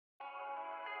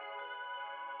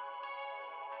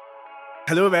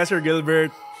Hello, Pastor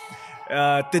Gilbert.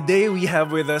 Today we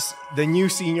have with us the new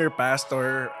senior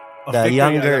pastor of The Victory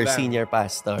younger Alabang. senior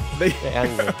pastor. The The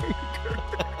younger.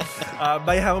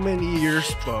 by how many years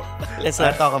po? Let's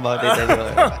not talk about it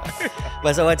anymore.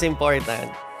 But so what's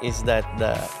important is that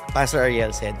the Pastor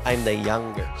Ariel said, I'm the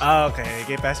younger. Okay.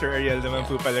 Kay Pastor Ariel naman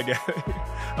po pala.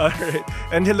 Alright.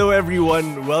 And hello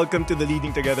everyone. Welcome to the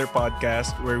Leading Together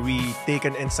podcast, where we take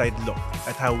an inside look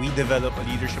at how we develop a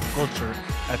leadership culture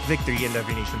at Victory and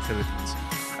Every Nation Philippines.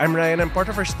 I'm Ryan. I'm part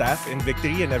of our staff in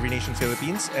Victory and Every Nation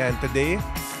Philippines. And today,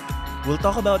 we'll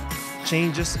talk about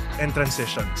changes and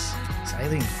transitions.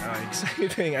 Exciting.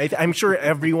 Exciting. I'm sure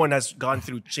everyone has gone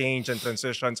through change and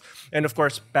transitions. And of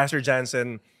course, Pastor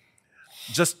Janssen,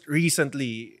 just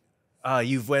recently,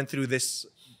 you've went through this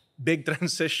big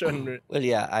transition. Well,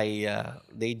 yeah,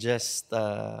 they just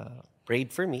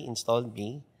prayed for me, installed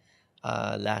me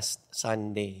last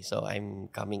Sunday. So I'm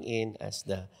coming in as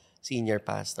the senior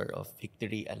pastor of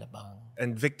Victory Alabang.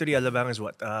 And Victory Alabang is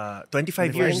what?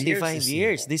 25 years? 25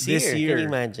 years this year. Can you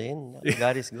imagine?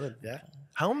 God is good. Yeah.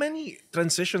 How many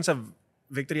transitions have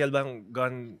Victory Alabang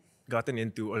gotten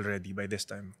into already by this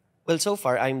time? Well, so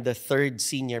far, I'm the third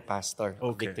senior pastor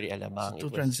of Okay. Victory Alabang. Two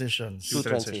It was transitions. two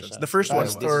transitions. The first one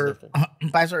was. Pastor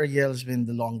Pastor Ariel has been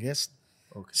the longest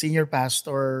Okay. senior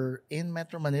pastor in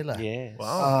Metro Manila. Yes.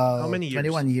 Wow. How many years?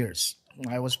 21 years.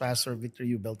 I was pastor of Victory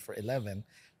U built for 11,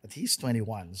 but he's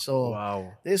 21. So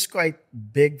Wow. this is quite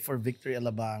big for Victory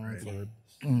Alabang for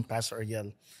Pastor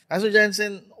Ariel. Pastor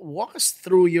Janssen, walk us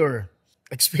through your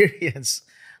experience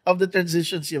of the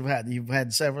transitions you've had. You've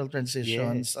had several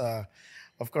transitions.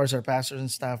 Of course, our pastors and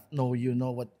staff know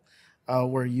what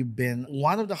where you've been.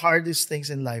 One of the hardest things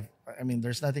in life, I mean,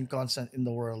 there's nothing constant in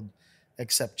the world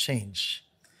except change.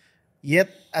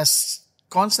 Yet, as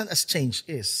constant as change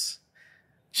is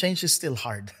still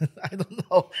hard. I don't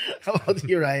know about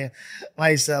you, Ryan.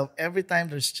 Myself, every time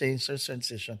there's change, there's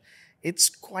transition, it's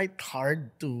quite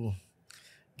hard to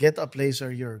get to a place where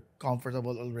you're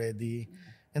comfortable already.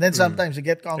 And then sometimes you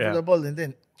get comfortable and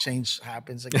then change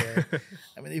happens again.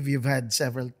 I mean, if you've had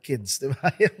several kids, di ba?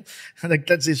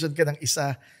 Nag-transition ka ng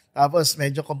isa, tapos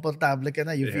medyo komportable ka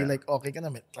na, you feel like okay ka na,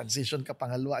 may transition ka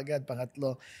pangalawa agad,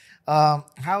 pangatlo.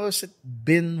 How has it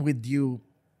been with you,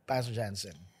 Pastor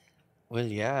Janssen? Well,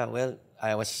 yeah. Well,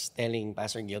 I was telling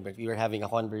Pastor Gilbert, we were having a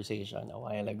conversation a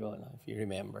while ago, no, if you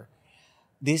remember.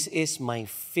 This is my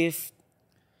fifth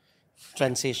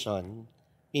transition,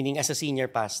 meaning as a senior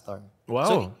pastor. Wow.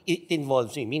 So it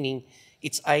involves me, meaning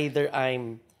it's either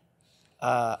I'm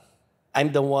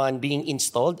the one being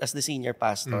installed as the senior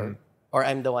pastor or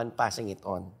I'm the one passing it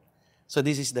on. So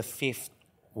this is the fifth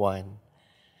one.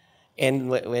 And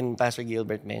when Pastor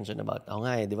Gilbert mentioned about,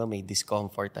 di ba may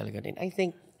discomfort talaga din. I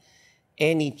think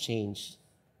any change,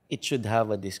 it should have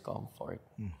a discomfort.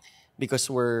 Because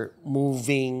we're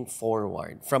moving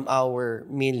forward from our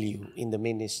milieu in the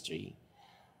ministry.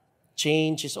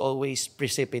 Change is always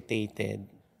precipitated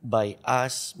by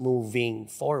us moving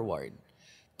forward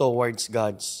towards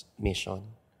God's mission.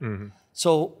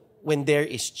 So when there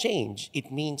is change,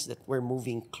 it means that we're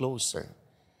moving closer.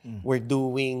 We're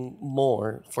doing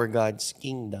more for God's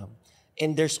kingdom.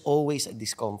 And there's always a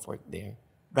discomfort there.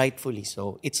 Rightfully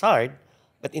so. It's hard,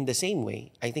 but in the same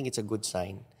way, I think it's a good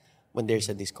sign when there's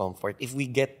a discomfort. If we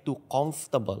get too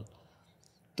comfortable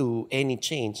to any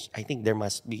change, I think there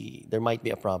might be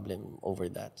a problem over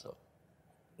that. So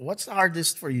What's the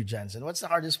hardest for you, Janssen? What's the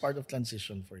hardest part of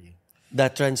transition for you? the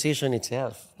transition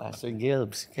itself, Pastor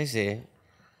Gilbs, kasi,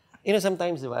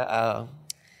 sometimes,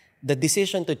 the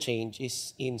decision to change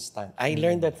is instant. I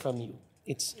learned that from you.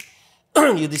 It's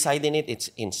you decide in it, it's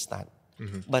instant.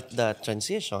 But the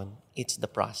transition, it's the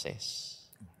process.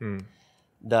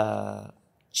 The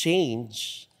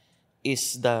change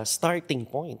is the starting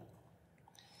point.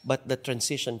 But the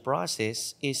transition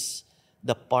process is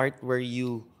the part where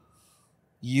you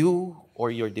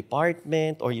or your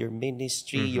department or your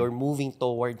ministry, you're moving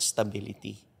towards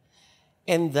stability.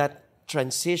 And that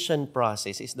transition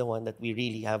process is the one that we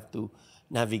really have to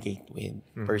navigate with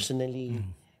personally,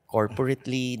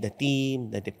 corporately, the team,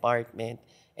 the department.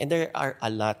 And there are a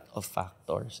lot of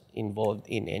factors involved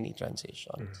in any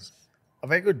transitions. A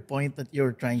very good point that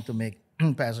you're trying to make,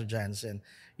 Pastor Janssen.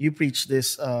 You preached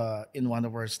this in one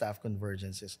of our staff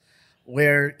convergences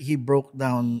where he broke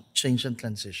down change and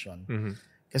transition.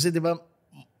 Kasi di ba,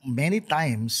 many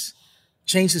times,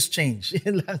 change is change.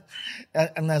 Yun lang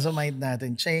ang nasa mind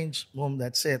natin. Change, boom,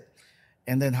 that's it.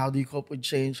 And then how do you cope with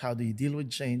change? How do you deal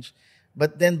with change?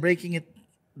 But then breaking it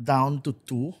down to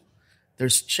two,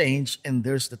 there's change and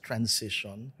there's the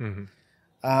transition.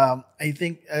 I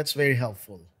think that's very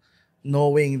helpful,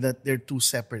 knowing that they're two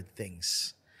separate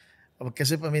things.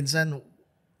 Kasi paminsan,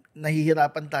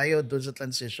 nahihirapan tayo doon sa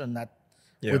transition, not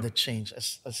with the change,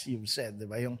 as you've said, di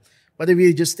ba? But if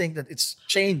you just think that it's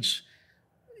change,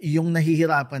 yung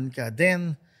nahihirapan ka,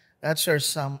 then that's where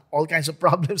all kinds of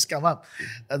problems come up.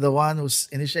 The one who's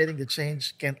initiating the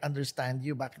change can't understand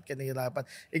you. Bakit ka nahihirapan?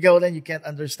 Ikaw rin, you can't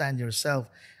understand yourself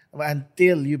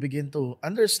until you begin to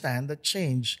understand that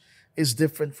change is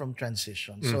different from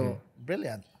transition. So,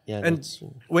 brilliant. Yeah, And that's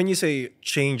true. when you say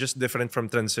change is different from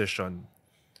transition,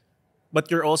 but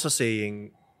you're also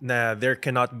saying na there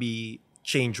cannot be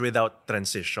change without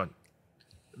transition.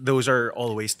 Those are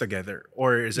always together,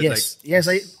 or is it Yes,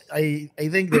 I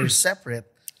think they're separate,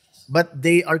 but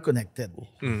they are connected.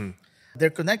 They're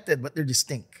connected, but they're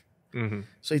distinct.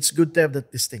 So it's good to have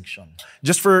that distinction.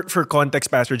 just for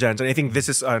context, Pastor Janssen? I think this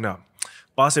is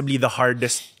possibly the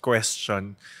hardest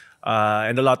question,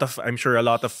 and I'm sure a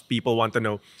lot of people want to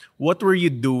know, what were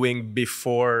you doing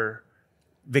before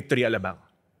Victory Alabang?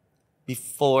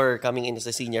 Before coming in as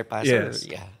a senior pastor, Yes.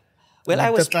 yeah. Well,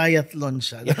 I was Nagta-triathlon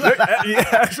siya.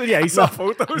 Actually, I saw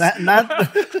photos.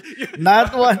 Not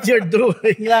what you're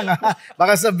doing lang, ha?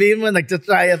 Baka sabihin mo,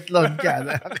 nagta-triathlon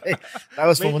ka. Okay.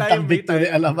 Tapos May pumuntang time, may Victory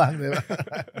time. Alabang, di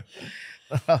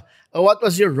ba? What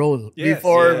was your role Yes,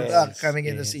 before yes, coming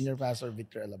in as senior pastor of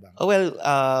Victory Alabang?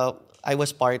 I was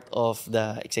part of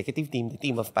the executive team, the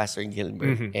team of Pastor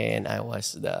Gilbert, and I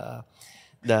was the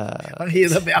Ang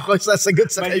hirap eh. Ako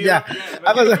sasagot sa kanya. Mahirap yan,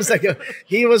 Ako sasagot.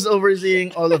 He was overseeing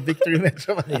all of Victory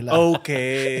Metro Manila.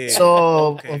 Okay.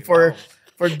 So, for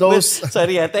those...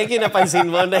 Sorry, thank you, napansin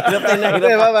mo. Nahirap na nahirap.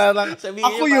 Diba, parang, Sabihin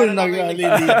ako niyo, yun parang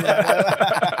nag-lead.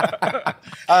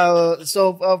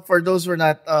 So, for those who are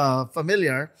not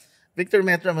familiar, Victory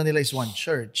Metro Manila is one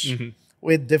church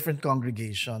with different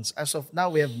congregations. As of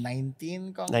now, we have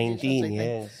 19 congregations, 19, I think.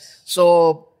 yes.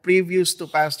 So, previous to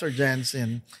Pastor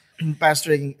Janssen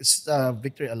pastoring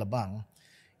Victory Alabang,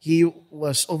 he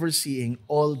was overseeing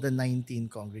all the 19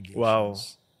 congregations. Wow.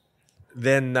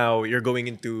 Then now you're going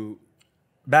into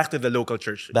back to the local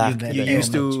church. Back you to the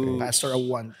used local to Pastor of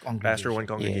one congregation. pastor one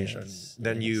congregation. Yes,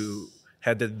 Then you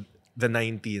headed the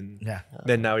 19. Yeah.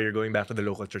 Then now you're going back to the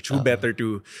local church. Who better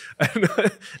to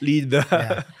lead the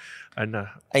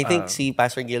I think si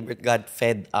Pastor Gilbert got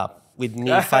fed up with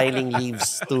me filing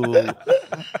leaves to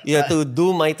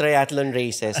do my triathlon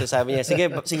races. So sabi niya, sige,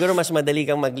 siguro mas madali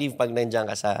kang mag-leave pag nandiyan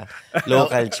ka sa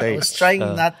local I church. was trying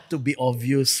not to be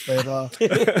obvious, pero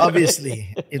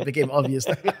obviously, it became obvious.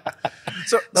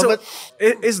 So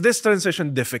is this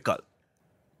transition difficult?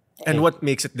 And what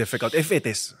makes it difficult, if it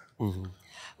is?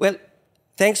 Well,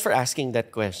 thanks for asking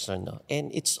that question. No? And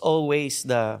it's always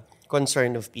the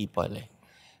concern of people.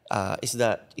 Is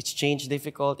that it's change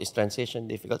difficult? Is transition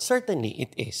difficult? Certainly,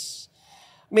 it is.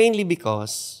 Mainly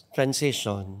because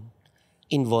transition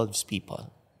involves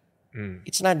people.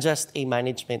 It's not just a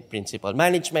management principle.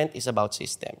 Management is about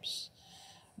systems.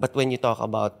 But when you talk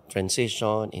about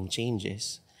transition and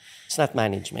changes, it's not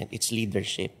management, it's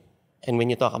leadership. And when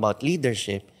you talk about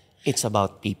leadership, it's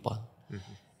about people.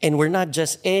 And we're not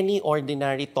just any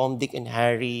ordinary Tom, Dick, and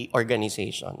Harry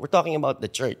organization. We're talking about the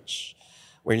church.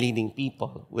 We're leading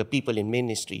people. We have people in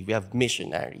ministry. We have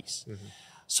missionaries.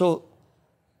 So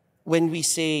when we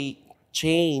say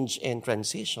change and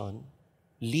transition,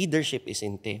 leadership is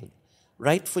entailed.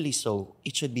 Rightfully so,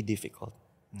 it should be difficult.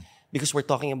 Because we're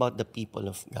talking about the people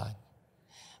of God.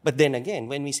 But then again,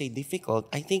 when we say difficult,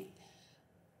 I think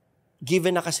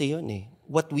given na kasi yun eh.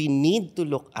 What we need to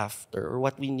look after or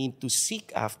what we need to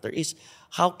seek after is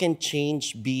how can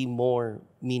change be more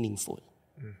meaningful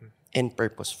and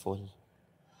purposeful.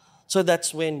 So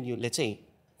that's when you, let's say,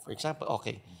 for example,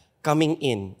 okay, coming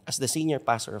in as the senior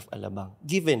pastor of Alabang,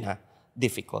 given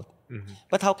difficult.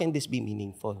 But how can this be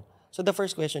meaningful? So the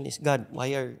first question is, God,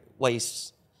 why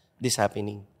is this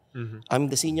happening? I'm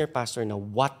the senior pastor now.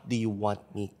 What do you want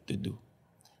me to do?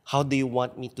 How do you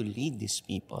want me to lead these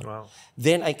people? Wow.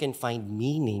 Then I can find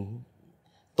meaning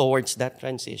towards that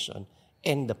transition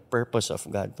and the purpose of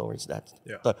God towards that.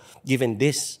 Yeah. So, given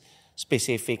this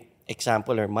specific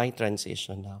example or my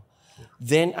transition now,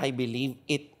 then I believe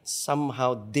it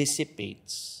somehow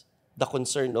dissipates the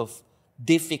concern of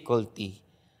difficulty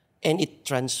and it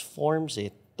transforms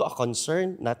it to a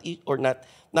concern, not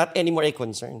anymore a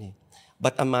concern,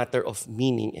 but a matter of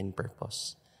meaning and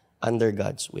purpose under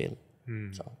God's will.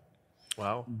 So,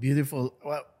 Wow. Beautiful.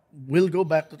 Well, we'll go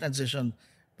back to transition,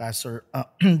 Pastor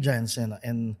Janssen.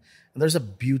 And there's a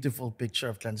beautiful picture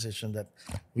of transition that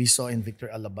we saw in Victor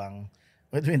Alabang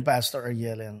between Pastor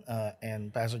Ariel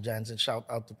and Pastor Janssen. Shout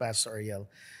out to Pastor Ariel.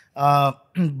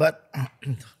 But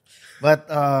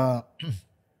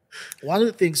one of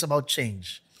the things about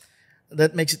change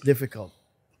that makes it difficult,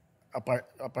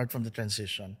 apart from the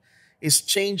transition, is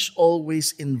change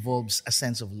always involves a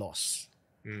sense of loss.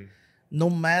 No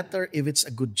matter if it's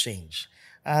a good change.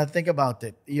 Think about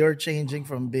it. You're changing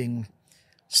from being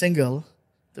single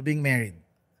to being married.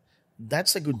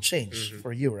 That's a good change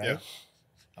for you, right?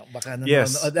 Baka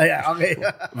Yes. Okay.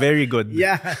 Very good.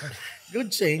 Yeah,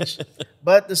 good change.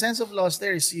 But the sense of loss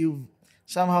there is you've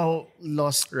somehow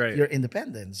lost Right. your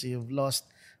independence. You've lost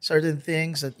certain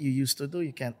things that you used to do,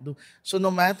 you can't do. So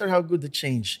no matter how good the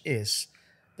change is,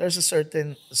 there's a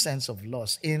certain sense of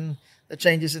loss. In the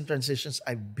changes and transitions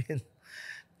I've been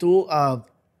to,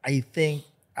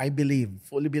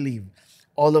 fully believe,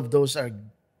 all of those are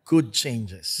good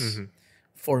changes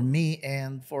for me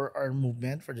and for our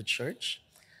movement, for the church.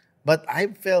 But I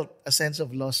felt a sense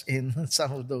of loss in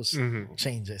some of those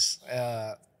changes.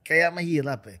 Kaya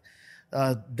mahirap eh.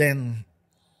 Then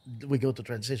we go to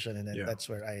transition, and then that's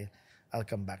where I'll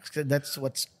come back. That's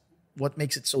what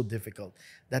makes it so difficult.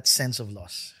 That sense of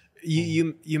loss.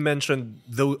 You mentioned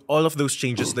all of those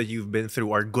changes that you've been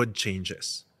through are good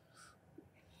changes.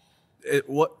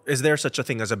 What is there such a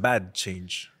thing as a bad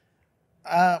change?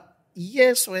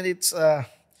 Yes, when it's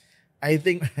I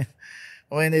think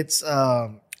when it's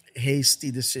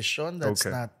hasty decision that's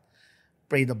not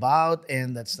prayed about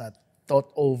and that's not thought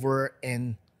over,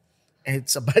 and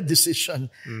it's a bad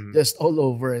decision just all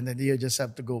over, and then you just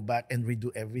have to go back and redo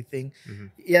everything.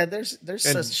 Yeah, there's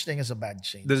such thing as a bad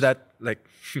change. Does that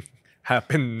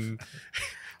happen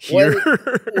here?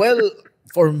 Well,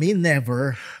 for me,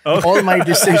 never. All my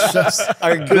decisions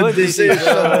Are good decisions.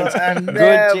 And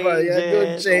never,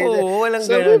 good changes. Oh, walang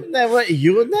So ganun. we've never,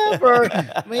 you never.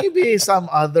 Maybe some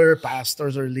other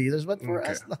pastors or leaders, but for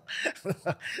us, no.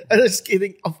 I'm just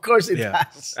kidding. Of course, it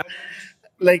has.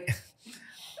 Like,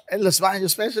 and Los Baños,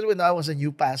 especially when I was a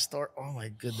new pastor, oh my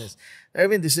goodness, there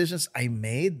have been decisions I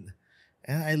made,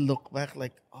 and I look back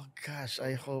like, oh gosh,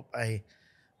 I hope I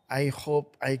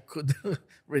could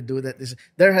redo that.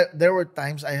 There were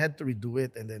times I had to redo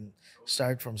it and then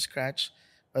start from scratch,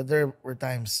 but there were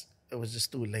times it was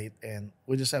just too late, and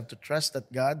we just have to trust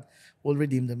that God will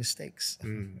redeem the mistakes.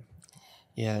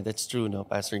 Yeah, that's true, no,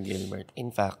 Pastor Gilbert.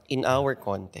 In fact, in our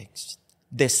context,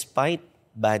 despite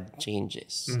bad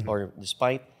changes or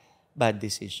despite bad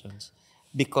decisions,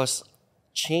 because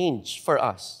change for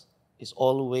us is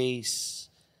always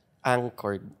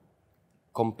anchored,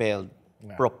 compelled,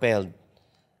 propelled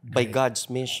by God's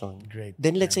mission. Great.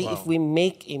 Then let's say if we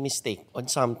make a mistake on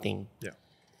something,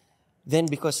 then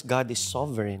because God is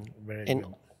sovereign and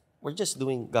we're just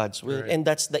doing God's will, and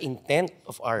that's the intent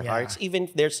of our hearts, even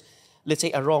if there's, let's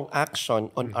say, a wrong action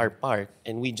on our part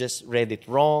and we just read it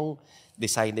wrong,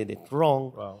 decided it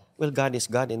wrong. Well, God is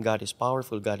God and God is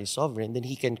powerful, God is sovereign, then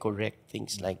He can correct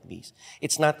things like this.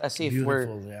 It's not as if we're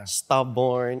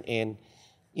stubborn and,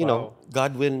 you know,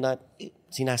 God will not,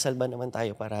 sinasalba naman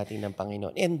tayo parati ng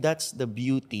Panginoon. And that's the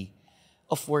beauty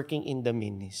of working in the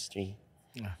ministry.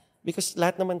 Because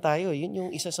lahat naman tayo, yun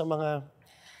yung isa sa mga,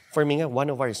 for me nga,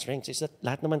 one of our strengths is that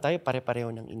lahat naman tayo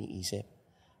pare-pareho ng iniisip.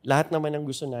 Lahat naman ng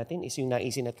gusto natin is yung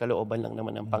naisin at kalooban lang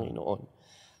naman ng Panginoon.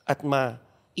 At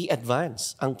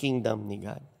i-advance ang kingdom ni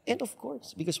God. And of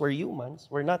course, because we're humans,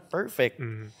 we're not perfect,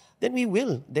 then we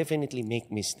will definitely make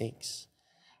mistakes.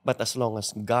 But as long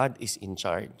as God is in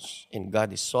charge and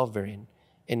God is sovereign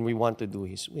and we want to do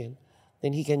His will,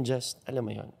 then He can just, alam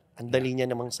mo yun, ang dali niya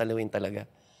namang salawin talaga.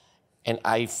 And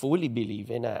I fully believe,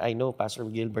 and I know Pastor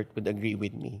Gilbert would agree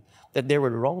with me, that there were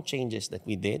wrong changes that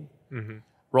we did,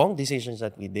 wrong decisions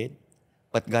that we did,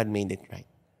 but God made it right.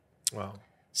 Wow.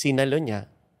 Sinalo niya,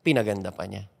 pinaganda pa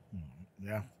niya.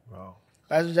 Yeah. Wow.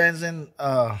 Pastor Janssen,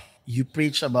 you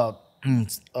preach about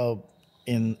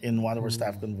in one of our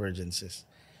staff convergences.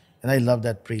 And I love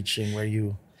that preaching where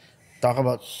you talk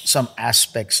about some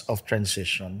aspects of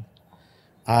transition.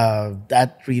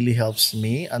 That really helps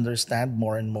me understand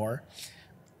more and more,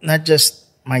 not just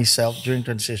myself during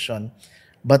transition,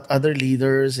 but other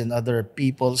leaders and other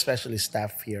people, especially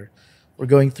staff here. We're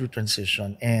going through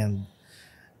transition. And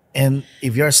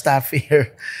if you're a staff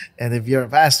here, and if you're a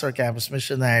pastor, campus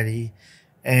missionary,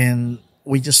 and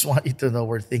we just want you to know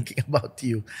we're thinking about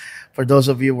you. For those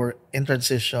of you who are in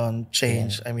transition,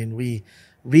 change, I mean, we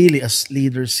really, as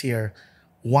leaders here,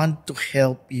 want to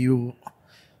help you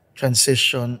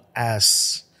transition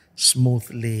as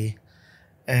smoothly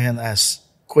and as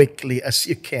quickly as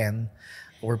you can.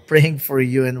 We're praying for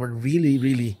you, and we're really,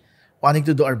 really wanting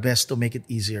to do our best to make it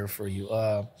easier for you.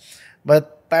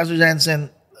 But Pastor Janssen,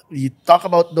 you talk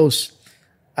about those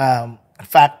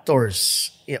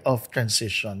factors of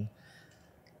transition.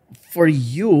 For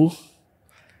you,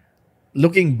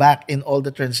 looking back in all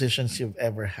the transitions you've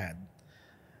ever had,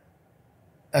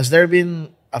 has there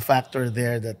been a factor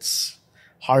there that's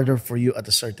harder for you at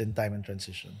a certain time in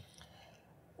transition?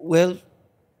 Well,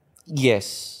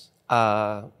 yes.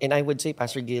 And I would say,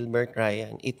 Pastor Gilbert,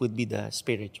 Ryan, it would be the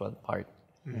spiritual part.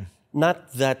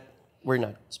 Not that we're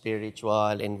not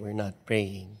spiritual and we're not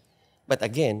praying. But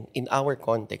again, in our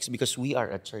context, because we are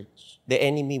a church, the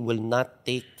enemy will not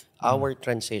take our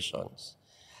transitions.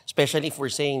 Especially if we're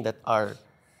saying that our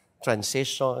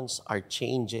transitions, our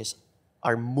changes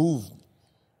are moved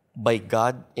by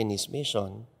God and His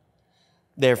mission.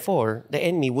 Therefore, the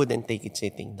enemy wouldn't take it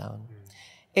sitting down.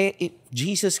 If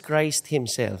Jesus Christ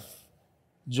Himself,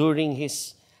 during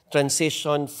His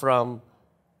transition from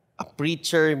a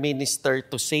preacher, minister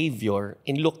to Savior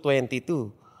in Luke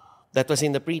 22, that was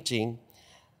in the preaching,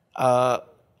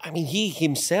 He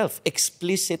Himself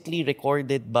explicitly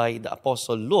recorded by the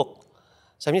Apostle Luke.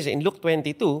 Sabi niya, in Luke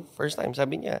 22, first time,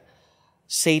 sabi niya,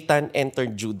 Satan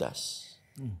entered Judas.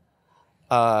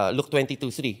 Luke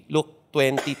 22:3. Luke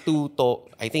 22 to,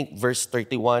 I think, verse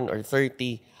 31 or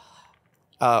 30,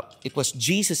 it was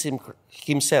Jesus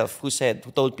himself who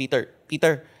told Peter,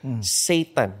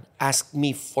 Satan asked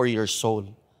me for your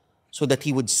soul so that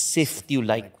he would sift you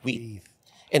like wheat.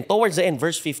 And towards the end,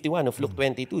 verse 51 of Luke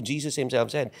 22, Jesus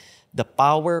himself said, the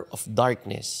power of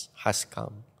darkness has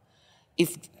come.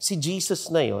 If si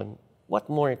Jesus na yun, what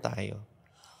more tayo?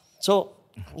 So,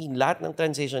 lahat ng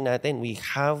transition natin, we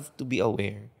have to be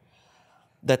aware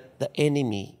that the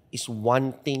enemy is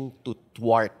wanting to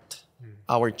thwart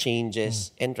our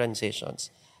changes and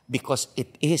transitions because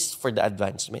it is for the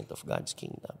advancement of God's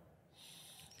kingdom.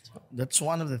 That's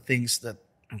one of the things that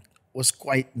was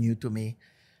quite new to me.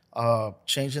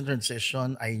 Change and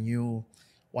transition, I knew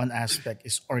one aspect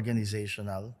is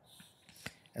organizational.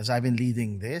 As I've been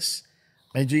leading this,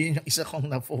 medyo yun yung isa kong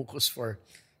na-focus for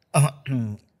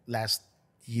last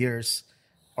years,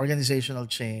 organizational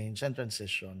change and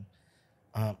transition.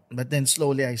 But then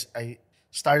slowly I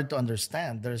started to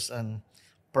understand there's an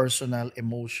personal,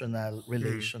 emotional,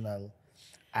 relational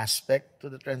aspect to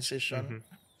the transition.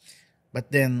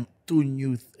 But then two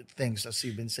new things, as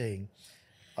you've been saying,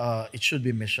 it should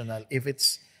be missional. If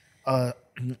it's a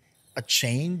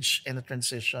change and a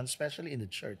transition, especially in the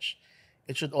church,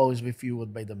 it should always be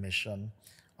fueled by the mission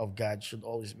of God, should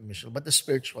always be missional. But the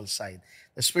spiritual side,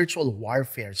 the spiritual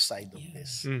warfare side of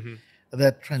this,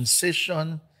 that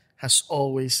transition has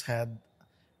always had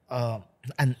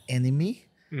an enemy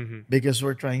because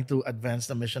we're trying to advance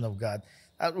the mission of God.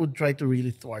 I would try to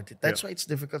really thwart it. That's why it's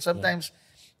difficult. Sometimes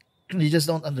you just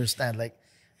don't understand. Like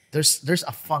there's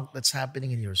a funk that's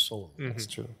happening in your soul. That's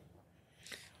true.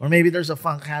 Or maybe there's a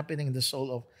funk happening in the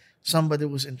soul of somebody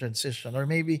who's in transition. Or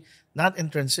maybe not in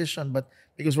transition, but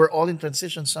because we're all in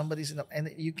transition, somebody's and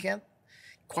you can't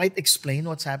quite explain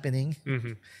what's happening.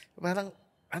 Parang,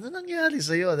 ano nangyari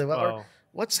sa'yo, di ba? Or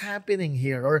what's happening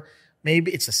here? Or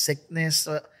maybe it's a sickness.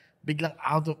 Biglang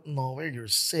out of nowhere, you're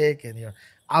sick and you're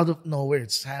out of nowhere,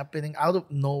 it's happening. Out of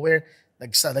nowhere,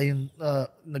 nagsara yung,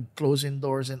 nag-closing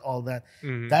doors and all that.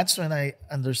 That's when I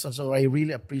understand. So I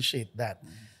really appreciate that.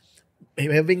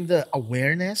 Having the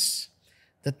awareness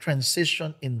that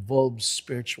transition involves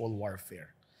spiritual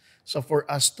warfare. So for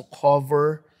us to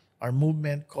cover our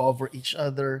movement, cover each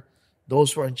other,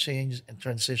 those who are in change and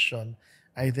transition,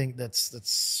 I think that's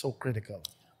so critical.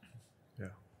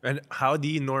 Yeah. And how do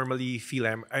you normally feel?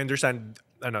 I understand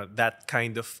that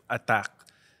kind of attack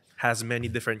has many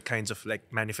different kinds of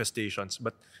like manifestations,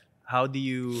 but how do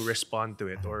you respond to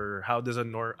it? Or how does a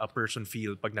person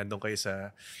feel pag nandun kayo sa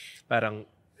parang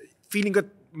feeling ko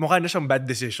mukha na siyang bad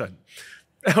decision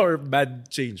or bad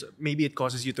change? Maybe it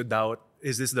causes you to doubt,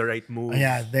 is this the right move?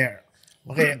 Yeah, there.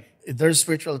 Okay, there's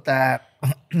spiritual attack.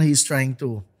 He's trying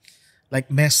to like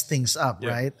mess things up,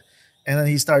 right? And then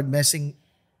he started messing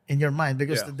in your mind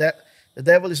because the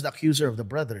devil is the accuser of the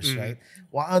brothers, right?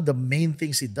 One of the main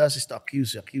things he does is to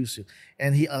accuse you.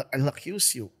 And he'll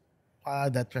accuse you.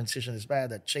 That transition is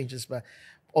bad, that change is bad.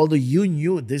 Although you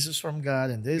knew this is from God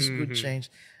and this is good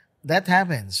change, that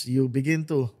happens. You begin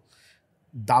to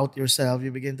doubt yourself.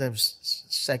 You begin to have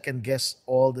second guess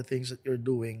all the things that you're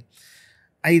doing.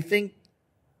 I think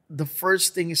the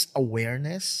first thing is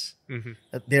awareness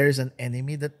that there is an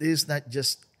enemy, that this is not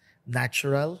just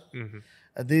natural.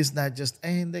 This is not just,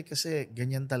 hindi kasi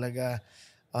ganyan talaga,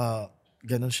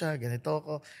 ganon siya, ganito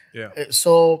ako.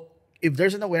 So, if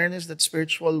there's an awareness that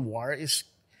spiritual war is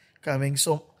coming,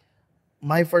 so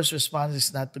my first response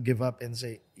is not to give up and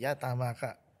say, yeah, tama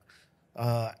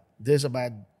ka. There's a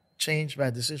bad change,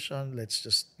 bad decision, let's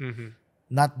just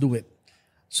not do it.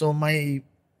 So my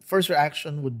first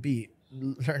reaction would be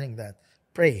learning that.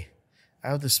 Pray. I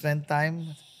have to spend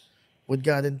time with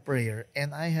God in prayer.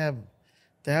 And I have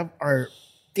to have our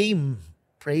team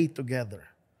pray together.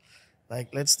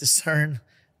 Like, let's discern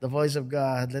the voice of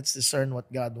God. Let's discern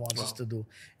what God wants us to do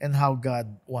and how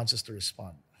God wants us to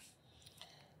respond.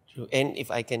 True. And if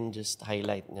I can just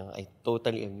highlight, I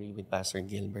totally agree with Pastor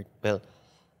Gilbert. Well,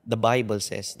 the Bible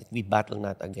says that we battle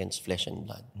not against flesh and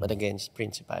blood, but against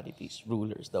principalities,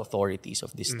 rulers, the authorities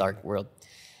of this dark world.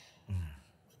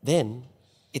 Then,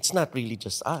 it's not really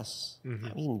just us.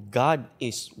 I mean, God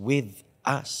is with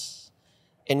us.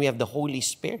 And we have the Holy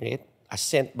Spirit as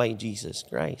sent by Jesus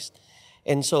Christ.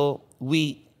 And so,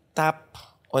 we tap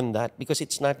on that because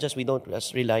it's not just, we don't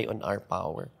just rely on our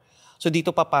power. So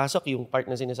dito papasok yung part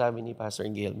na sinasabi ni Pastor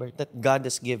Gilbert that God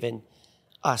has given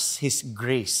us His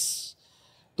grace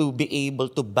to be able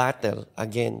to battle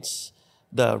against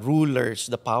the rulers,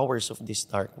 the powers of this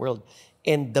dark world.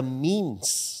 And the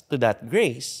means to that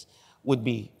grace would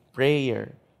be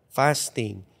prayer,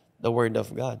 fasting, the Word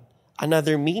of God.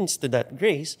 Another means to that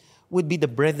grace would be the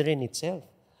brethren itself.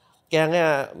 Kaya nga,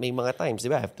 may mga times, di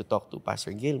ba, I have to talk to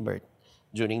Pastor Gilbert.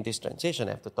 During this transition,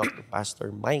 I have to talk to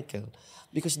Pastor Michael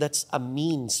because that's a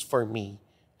means for me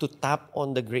to tap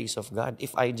on the grace of God.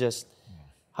 If I just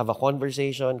have a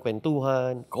conversation,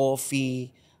 kwentuhan,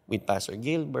 coffee with Pastor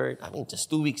Gilbert. I mean, just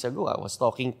 2 weeks ago, I was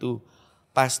talking to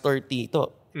Pastor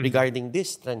Tito regarding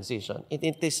this transition. It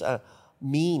is a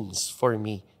means for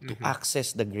me to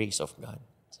access the grace of God.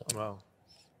 So, Wow.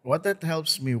 What that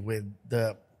helps me with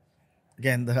the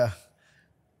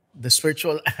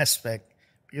spiritual aspect,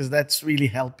 because that's really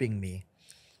helping me,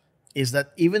 is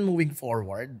that even moving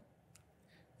forward,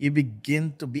 you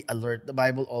begin to be alert. The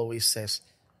Bible always says,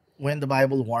 when the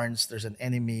Bible warns there's an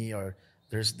enemy or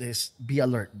there's this, be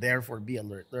alert, therefore be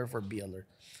alert, therefore be alert.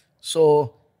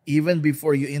 So even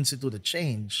before you institute a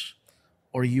change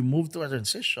or you move to a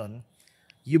transition,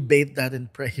 you bait that in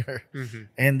prayer.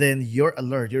 And then you're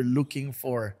alert, you're looking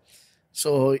for,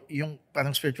 so yung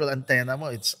parang spiritual antenna mo,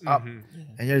 it's up.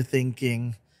 And you're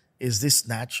thinking, is this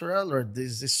natural or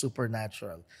is this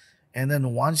supernatural? And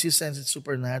then once you sense it's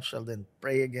supernatural, then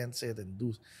pray against it and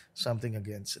do something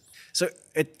against it. So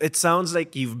it sounds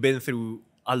like you've been through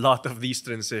a lot of these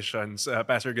transitions,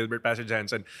 Pastor Gilbert, Pastor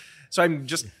Janssen. So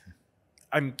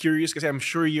I'm curious because I'm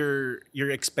sure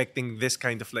you're expecting this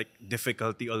kind of like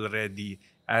difficulty already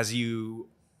as you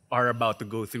are about to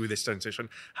go through this transition.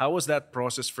 How was that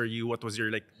process for you? What was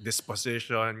your like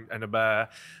disposition? Ano ba?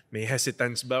 May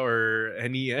hesitance ba or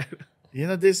any?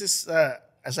 This is,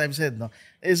 as I've said, no,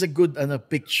 is a good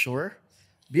picture,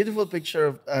 beautiful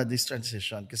picture of this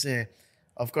transition. Kasi,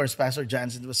 of course, Pastor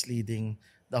Janssen was leading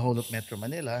the whole of Metro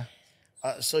Manila.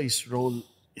 So his role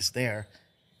is there.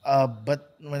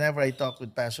 But whenever I talk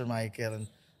with Pastor Michael and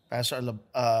Pastor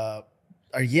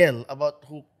Ariel about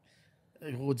who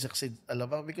would succeed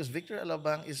Alabang, because Victor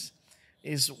Alabang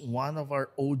is one of our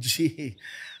OG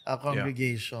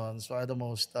congregations, one of the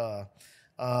most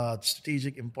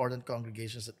strategic, important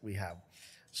congregations that we have.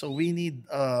 So we need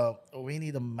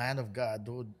a man of God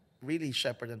who would really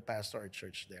shepherd and pastor our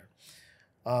church there.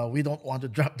 We don't want to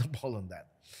drop the ball on that.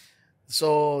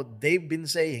 So they've been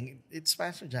saying, it's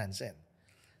Pastor Janssen.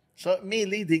 So me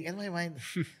leading, in my mind,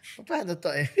 paano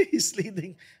to? He's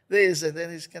leading this and then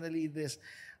he's gonna lead this.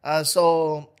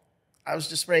 So I was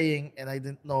just praying and I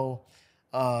didn't know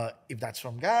if that's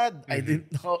from God. I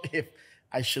didn't know if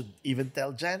I should even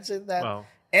tell Janssen that. Wow.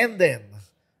 And then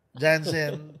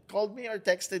Janssen called me or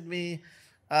texted me,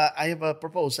 I have a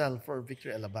proposal for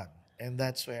Victory Alabang. And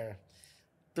that's where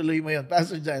tuloy mo yun,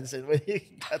 Pastor Janssen, when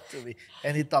he got to me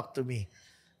and he talked to me.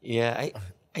 yeah,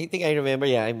 I think I remember,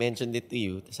 I mentioned it to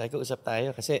you. Tapos nag-usap tayo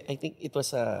kasi I think it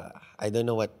was I don't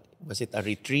know what, was it a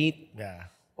retreat?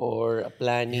 Yeah. Or a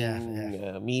planning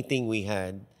meeting we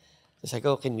had. So I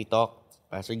go, can we talk?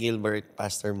 Pastor Gilbert,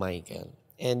 Pastor Michael.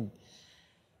 And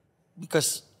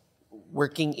because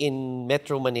working in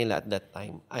Metro Manila at that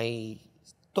time,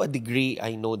 to a degree,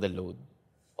 I know the load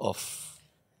of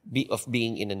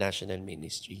being in a national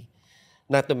ministry.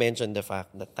 Not to mention the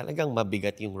fact that talagang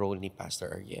mabigat yung role ni Pastor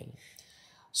Ariel.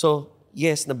 So,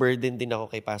 yes, na-burden din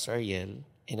ako kay Pastor Ariel.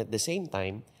 And at the same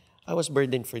time, I was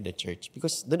burdened for the church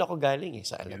because doon ako galing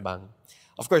sa Alabang.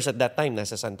 Of course, at that time,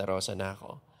 nasa Santa Rosa na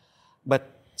ako. But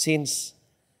since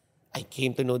I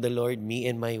came to know the Lord, me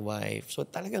and my wife, so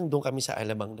talagang doon kami sa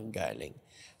Alabang nang galing.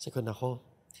 Sabi ko, nako,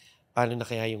 paano na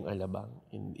kaya yung Alabang?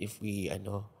 And if we,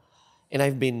 and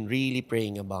I've been really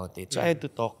praying about it. So I had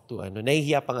to talk to,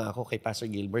 nahihiya pa nga ako kay Pastor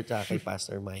Gilbert at kay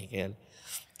Pastor Michael.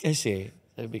 Kasi,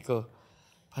 sabi ko,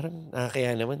 parang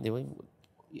nakakaya naman, di ba?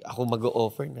 Ako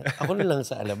mag-o-offer na. Ako na lang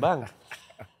sa Alabang.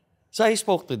 So I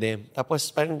spoke to them.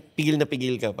 Tapos parang pigil na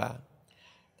pigil ka pa.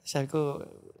 Sabi ko,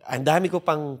 ang dami ko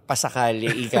pang pasakali,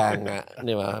 ika nga.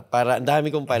 Di ba? Para ang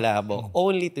dami kong palabok.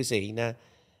 Only to say na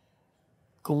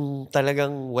kung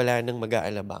talagang wala nang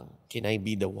mag-aalabang, can I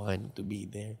be the one to be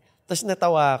there? Tapos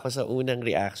natawa ako sa unang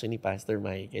reaction ni Pastor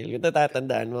Michael. Kung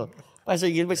natatandaan mo, Pastor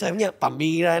Gilbert, sabi niya,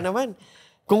 pambira naman.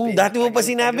 Kung dati mo pa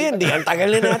sinabi yan, ang tagal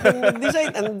na natin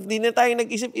nag-decide, hindi na tayo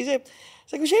nag-isip-isip.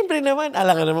 Sabi ko, syempre naman,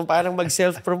 alam nga naman, parang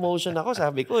mag-self-promotion ako,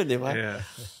 sabi ko, di ba? Yeah.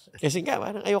 Kasi nga,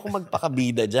 parang ayoko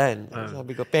magpakabida dyan.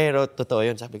 Sabi ko, pero totoo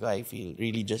yun, sabi ko, I feel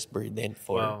really just burdened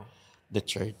for the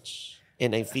church.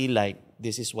 And I feel like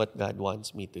this is what God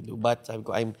wants me to do. But sabi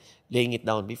ko, I'm laying it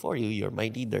down before you. You're my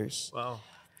leaders. Wow.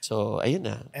 So, ayun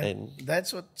na. And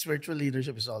that's what spiritual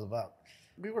leadership is all about.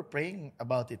 We were praying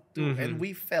about it too. And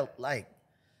we felt like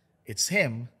it's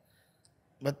Him.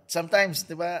 But sometimes,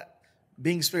 di ba,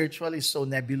 being spiritual is so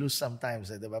nebulous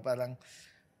sometimes. Di ba? Parang,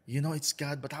 you know it's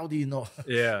God, but how do you know?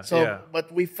 Yeah. So,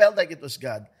 but we felt like it was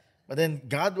God. But then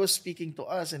God was speaking to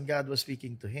us and God was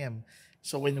speaking to him.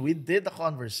 So when we did the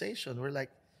conversation, we're like,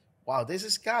 wow, this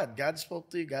is God. God spoke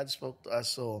to you. God spoke to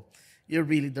us. So you're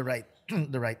really the right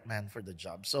the right man for the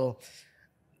job. So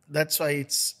that's why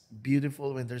it's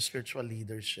beautiful when there's spiritual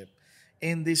leadership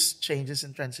in these changes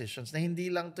and transitions. Na hindi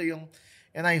lang to yung,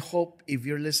 and I hope if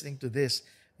you're listening to this,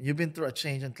 you've been through a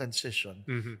change and transition.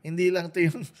 Hindi lang to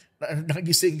yung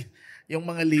nagising yung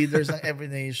mga leaders ng every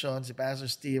nation, si Pastor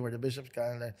Steve or the Bishop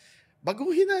Carla.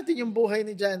 Baguhin natin yung buhay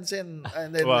ni Janssen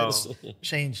and then let's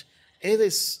change. It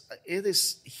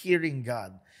is hearing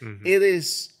God. It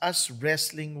is us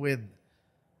wrestling with,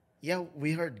 yeah,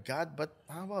 we heard God, but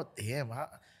how about Him?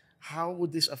 How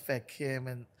would this affect Him?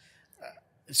 And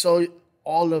so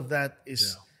all of that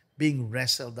is being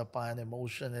wrestled upon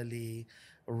emotionally,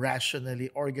 rationally,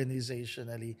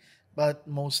 organizationally, but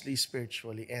mostly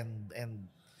spiritually. And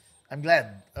I'm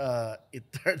glad it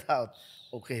turned out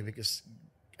okay because,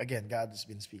 again, God has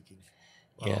been speaking.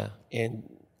 Wow. Yeah. And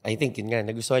I think yun nga,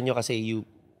 nagustuhan nyo kasi you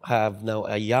have now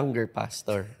a younger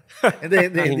pastor.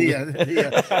 Hindi.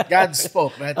 God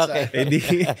spoke. That's,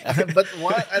 but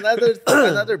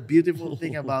another beautiful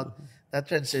thing about that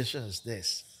transition is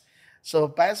this. So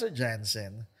Pastor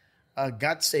Janssen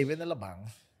got saved in Alabang,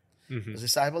 was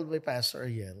discipled by Pastor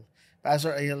Ariel.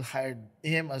 Pastor Ariel hired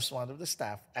him as one of the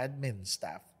staff, admin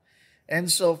staff. And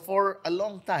so for a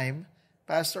long time,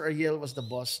 Pastor Ariel was the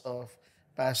boss of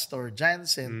Pastor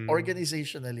Janssen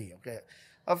organizationally. Okay.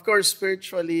 Of course,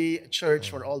 spiritually,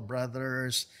 church, we're all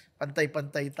brothers.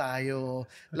 Pantay-pantay tayo.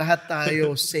 Lahat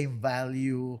tayo, same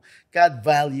value. God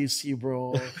values you,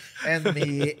 bro. And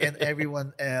me, and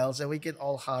everyone else. And we can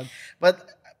all hug. But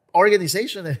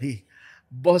organizationally,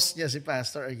 boss niya si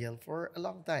Pastor Ariel for a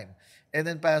long time. And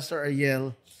then Pastor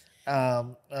Ariel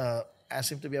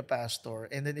asked him to be a pastor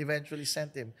and then eventually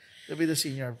sent him to be the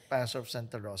senior pastor of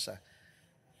Santa Rosa.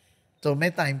 So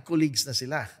may time, colleagues na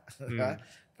sila.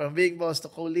 From being boss to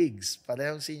colleagues,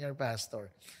 parehong senior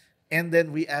pastor. And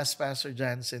then we asked Pastor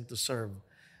Janssen to serve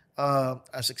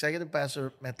as executive pastor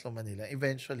of Metro Manila,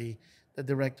 eventually the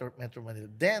director of Metro Manila.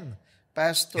 Then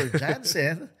Pastor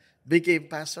Janssen became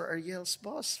Pastor Ariel's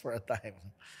boss for a time.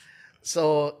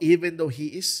 So even though he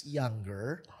is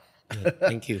younger,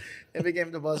 thank you. He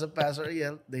became the boss of Pastor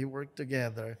Ariel. They worked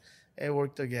together.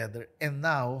 And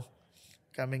now,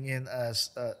 coming in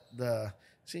as the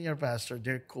senior pastor,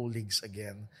 they're colleagues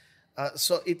again.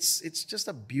 So it's just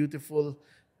a beautiful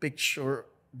picture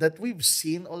that we've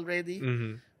seen already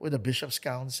with the Bishop's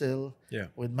Council,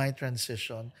 with my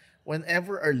transition.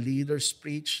 Whenever our leaders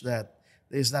preach that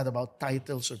it's not about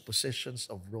titles or positions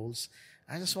of roles,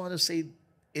 I just want to say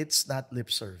it's not lip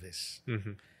service.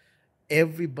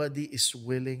 Everybody is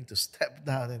willing to step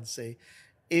down and say,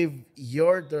 if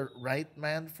you're the right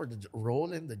man for the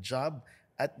role and the job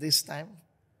at this time,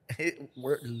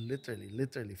 we're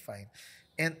literally fine.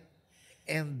 And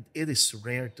it is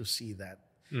rare to see that.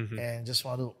 And just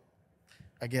want to,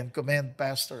 again, commend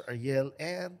Pastor Ariel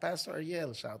and Pastor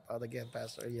Ariel. Shout out again,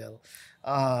 Pastor Ariel,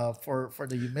 for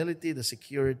the humility, the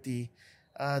security,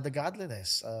 the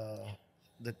godliness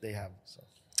that they have. So.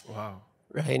 Wow.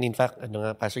 Ryan, in fact,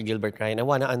 Pastor Gilbert, Ryan, I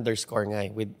want to underscore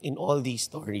in all these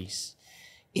stories,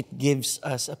 it gives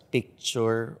us a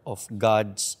picture of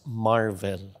God's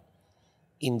marvel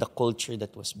in the culture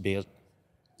that was built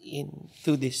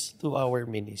to our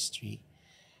ministry.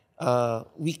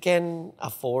 We can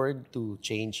afford to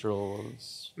change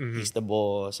roles. He's the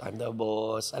boss, I'm the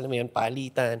boss. Alam mo yun,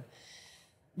 palitan.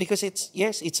 Because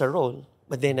it's a role.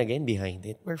 But then again, behind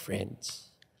it, we're friends.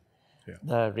 Yeah.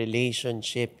 The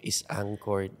relationship is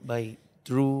anchored by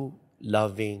true,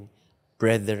 loving,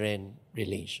 brethren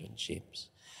relationships.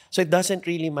 So it doesn't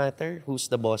really matter who's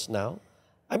the boss now.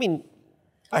 I mean,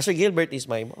 Pastor Gilbert is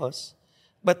my boss.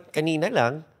 But kanina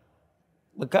lang,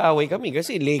 magkaaway kami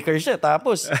kasi Lakers siya.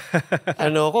 Tapos,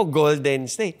 Golden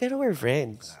State. Pero we're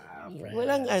friends.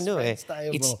 Walang Friends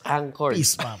tayo, It's bro. anchored.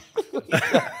 Peace, ma'am.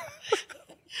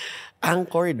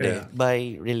 Anchored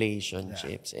by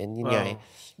relationships. And yun nga,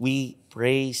 we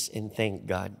praise and thank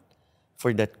God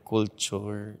for that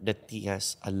culture that He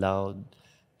has allowed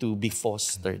to be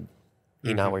fostered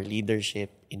in our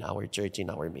leadership, in our church, in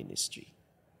our ministry.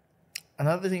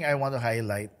 Another thing I want to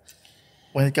highlight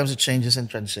when it comes to changes and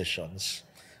transitions,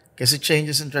 because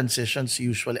changes and transitions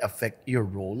usually affect your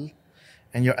role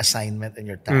and your assignment and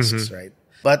your tasks, right?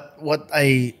 But what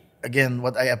I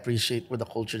appreciate with the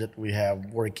culture that we have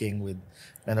working with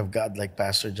men of God like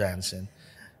Pastor Janssen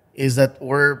is that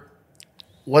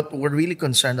what we're really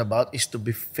concerned about is to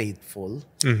be faithful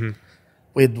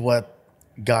with what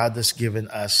God has given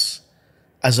us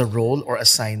as a role or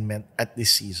assignment at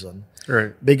this season.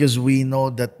 Right. Because we know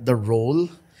that the role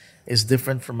is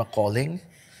different from a calling.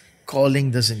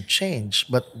 Calling doesn't change,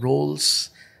 but roles,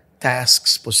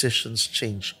 tasks, positions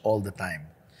change all the time.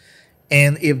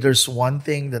 And if there's one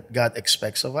thing that God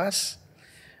expects of us,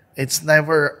 it's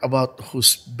never about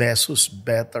who's best, who's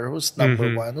better, who's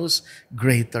number one, who's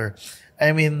greater.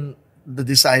 I mean, the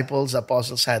disciples,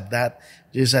 apostles had that.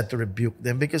 Jesus had to rebuke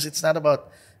them because it's not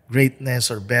about greatness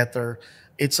or better.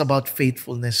 It's about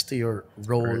faithfulness to your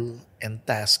role and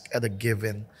task at a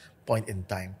given point in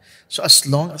time. So as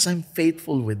long as I'm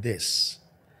faithful with this,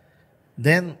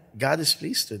 then God is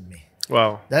pleased with me.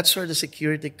 Wow. That's where the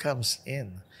security comes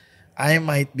in. I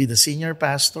might be the senior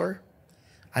pastor.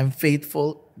 I'm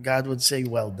faithful. God would say,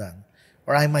 well done.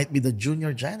 Or I might be the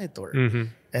junior janitor.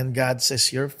 And God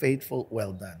says, you're faithful,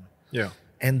 well done. Yeah.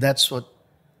 And that's what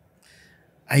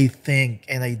I think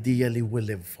and ideally we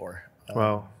live for.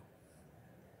 Wow.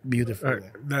 Beautiful.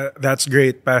 That's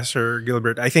great, Pastor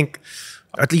Gilbert. I think,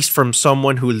 at least from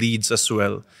someone who leads as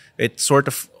well, it sort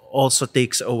of also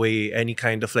takes away any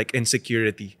kind of like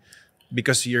insecurity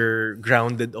because you're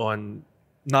grounded on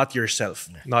not yourself,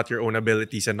 not your own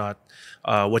abilities, and not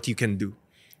what you can do.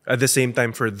 At the same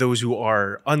time, for those who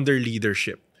are under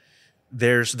leadership,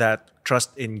 there's that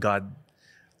trust in God.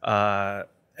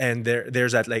 And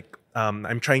there's that like,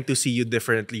 I'm trying to see you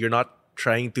differently. You're not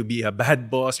trying to be a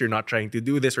bad boss. You're not trying to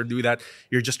do this or do that.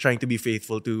 You're just trying to be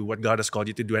faithful to what God has called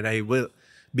you to do. And I will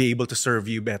be able to serve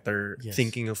you better,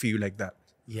 thinking of you like that.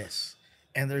 Yes.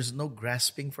 And there's no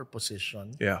grasping for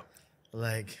position. Yeah.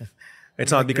 Like,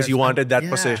 it's not because you wanted that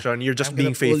position. You're just I'm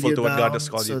being gonna pull faithful you to what God down has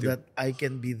called so you to. that I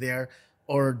can be there,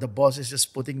 or the boss is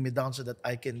just putting me down so that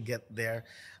I can get there.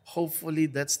 Hopefully,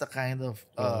 that's the kind of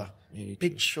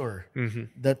picture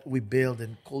that we build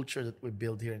and culture that we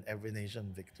build here in Every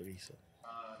Nation Victory. So.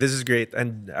 This is great.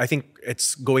 And I think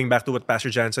it's going back to what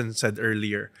Pastor Janssen said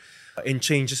earlier. In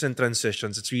changes and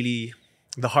transitions, it's really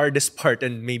the hardest part,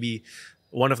 and maybe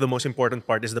one of the most important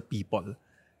part is the people.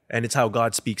 And it's how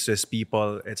God speaks to His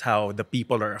people. It's how the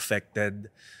people are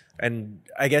affected. And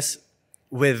I guess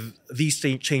with these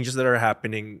changes that are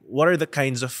happening, what are the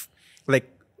kinds of,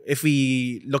 like, if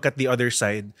we look at the other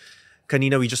side,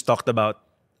 kanina we just talked about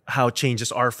how changes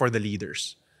are for the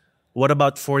leaders. What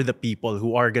about for the people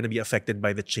who are going to be affected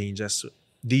by the changes?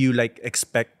 Do you like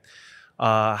expect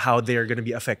how they're going to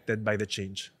be affected by the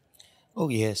change? Oh,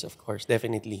 yes, of course,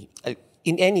 definitely.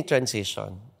 In any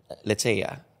transition, let's say,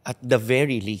 at the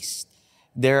very least,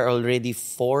 there are already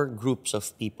 4 groups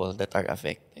of people that are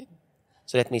affected.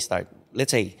 So let me start.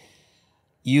 Let's say,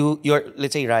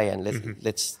 let's say Ryan,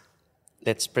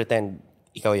 let's pretend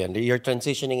ikaw yan. You're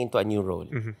transitioning into a new role.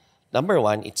 Number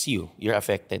 1, it's you. You're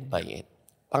affected by it.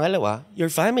 Pangalawa, your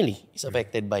family is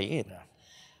affected by it.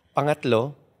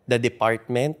 Pangatlo, the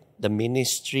department, the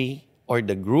ministry, or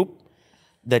the group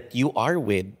that you are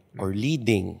with or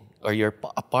leading or you're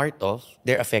a part of,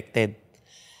 they're affected.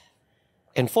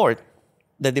 And fourth,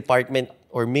 the department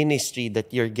or ministry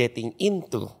that you're getting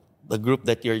into, the group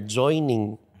that you're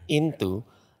joining into,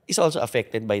 is also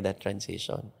affected by that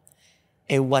transition.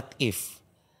 And what if,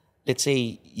 let's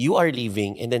say, you are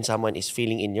leaving and then someone is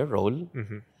filling in your role,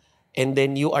 and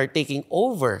then you are taking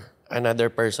over another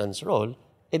person's role,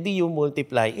 and you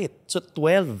multiply it. So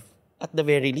 12 at the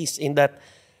very least. In that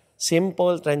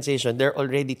simple transition, there are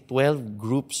already 12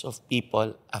 groups of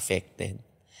people affected.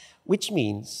 Which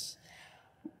means,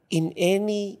 in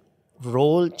any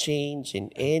role change, in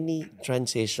any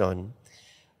transition,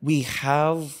 we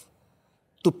have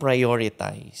to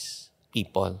prioritize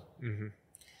people.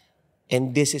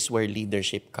 And this is where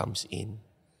leadership comes in.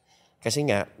 Kasi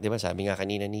nga, di ba sabi nga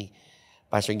kanina ni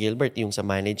Pastor Gilbert, yung sa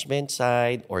management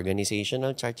side,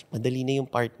 organizational charge, madali na yung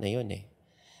part na yun eh.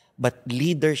 But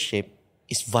leadership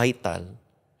is vital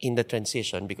in the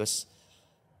transition because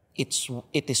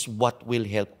it is what will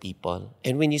help people.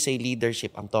 And when you say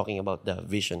leadership, I'm talking about the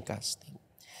vision casting.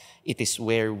 It is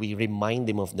where we remind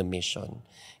them of the mission.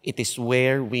 It is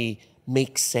where we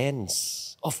make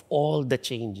sense of all the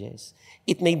changes.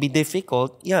 It may be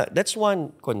difficult. Yeah, that's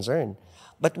one concern.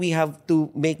 But we have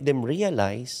to make them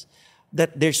realize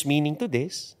that there's meaning to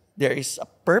this. There is a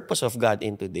purpose of God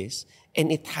into this.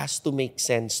 And it has to make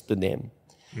sense to them.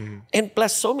 And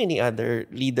plus so many other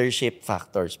leadership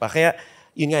factors. Kaya,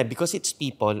 yun nga, because it's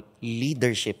people,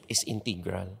 leadership is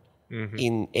integral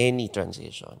in any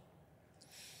transition.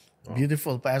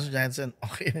 Beautiful, Pastor Janssen.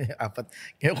 Okay, apat.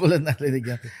 Kaya ko lang narinig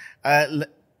yan.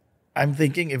 I'm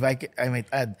thinking if I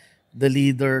might add, the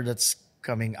leader that's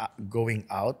going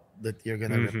out that you're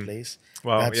gonna replace.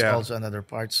 Wow, that's also another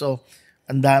part. So,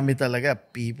 ang dami talaga.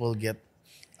 People get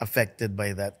affected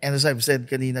by that. And as I've said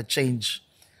kanina, change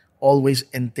always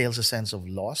entails a sense of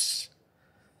loss.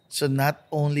 So not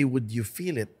only would you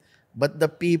feel it, but the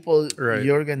people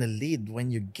you're gonna lead when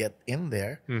you get in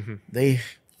there, they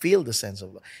feel the sense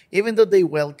of love. Even though they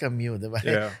welcome you, diba?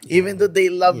 Yeah. Even though they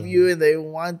love you and they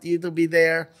want you to be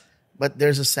there, but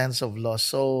there's a sense of loss.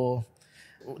 So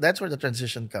that's where the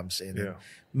transition comes in. Yeah.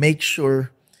 Make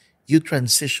sure you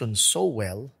transition so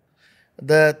well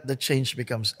that the change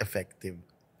becomes effective.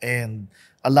 And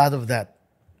a lot of that,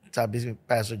 sabi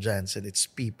Pastor Janssen, it's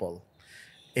people.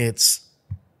 It's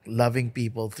loving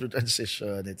people through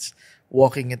transition. It's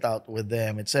walking it out with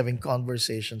them. It's having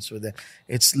conversations with them.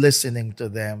 It's listening to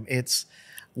them. It's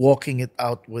walking it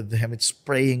out with them. It's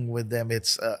praying with them.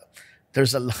 It's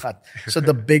there's a lot. So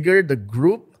the bigger the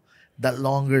group, the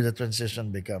longer the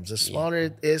transition becomes. The smaller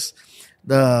it is,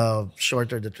 the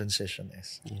shorter the transition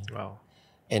is. Wow.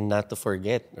 And not to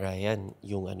forget, Ryan,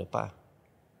 yung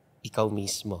ikaw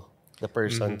mismo, the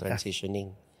person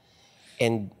transitioning.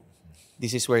 And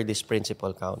this is where this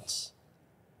principle counts.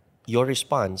 Your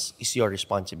response is your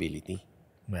responsibility.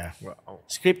 Yeah. Wow.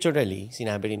 Scripturally,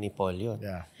 sinabi rin ni Paul yun.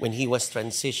 Yeah. When he was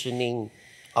transitioning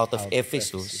out of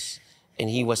Ephesus and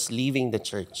he was leaving the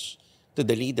church to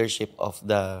the leadership of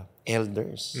the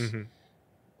elders,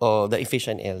 or the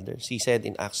Ephesian elders, he said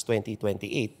in Acts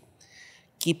 20:28,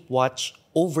 keep watch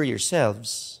over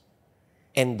yourselves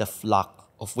and the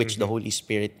flock of which the Holy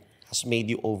Spirit has made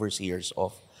you overseers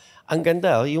of. Ang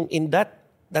ganda, yung in that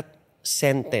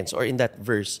sentence or in that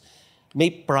verse,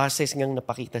 may process ngang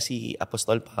napakita si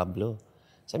Apostol Pablo.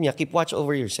 Sabi niya, keep watch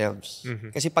over yourselves.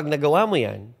 Kasi pag nagawa mo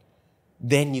yan,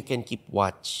 then you can keep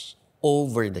watch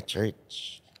over the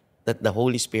church that the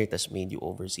Holy Spirit has made you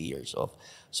overseers of.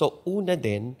 So, una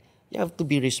din, you have to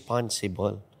be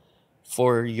responsible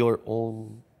for your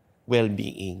own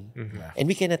well-being. And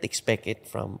we cannot expect it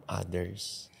from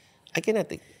others. I cannot,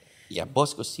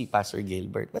 boss ko si Pastor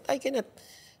Gilbert, but I cannot,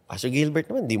 Pastor Gilbert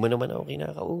naman, di mo naman ako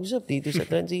kinakausap dito sa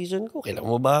transition ko. Kailan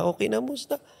mo ba ako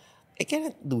kinamusta? I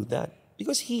cannot do that.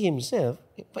 Because he himself,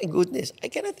 my goodness, I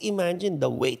cannot imagine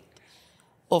the weight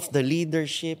of the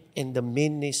leadership and the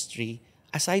ministry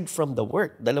aside from the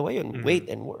work. Dalawa yun,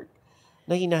 weight and work,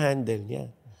 na hinahandle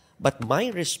niya. But my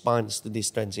response to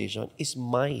this transition is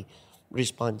my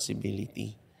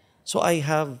responsibility. So I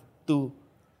have to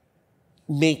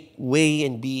make way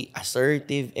and be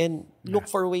assertive and look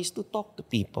for ways to talk to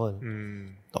people.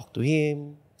 Talk to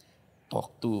him,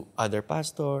 talk to other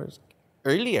pastors.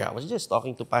 Earlier, I was just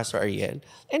talking to Pastor Ariel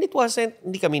and it wasn't,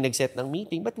 hindi kami nag-set ng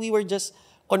meeting, but we were just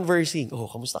conversing. Oh,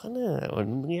 kamusta ka na?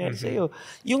 Ano nangyari sa'yo?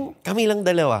 Yung kami lang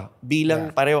dalawa, bilang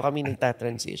pareho kami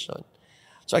nagta-transition.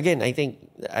 So again, I think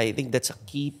that's a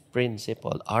key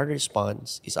principle. Our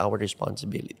response is our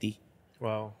responsibility.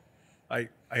 Wow. I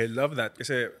love that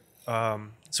kasi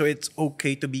so it's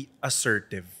okay to be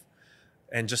assertive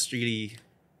and just really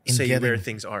say where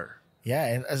things are. Yeah,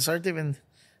 and assertive in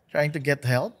trying to get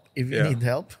help if you need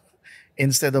help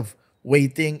instead of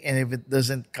waiting, and if it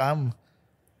doesn't come,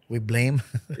 we blame.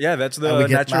 Yeah, that's the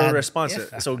natural response.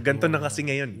 Yeah. So ganito na kasi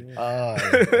ngayon.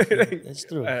 That's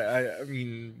true. I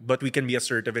mean, but we can be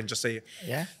assertive and just say,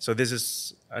 so this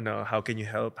is, how can you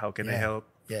help? How can I help?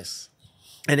 Yes.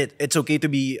 And it's okay to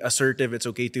be assertive. It's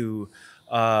okay to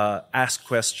ask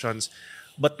questions.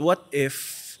 But what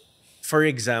if, for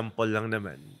example lang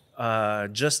naman,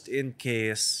 just in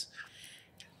case,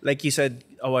 like you said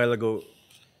a while ago,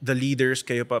 the leaders,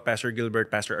 kayo pa, Pastor Gilbert,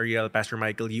 Pastor Ariel, Pastor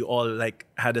Michael, you all like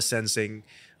had a sensing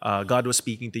God was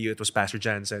speaking to you. It was Pastor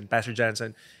Janssen. Pastor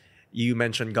Janssen, you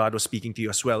mentioned God was speaking to you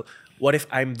as well. What if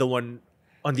I'm the one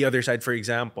on the other side, for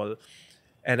example,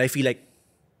 and I feel like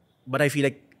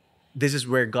this is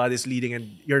where God is leading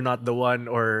and you're not the one,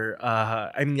 or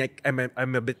I'm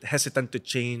a bit hesitant to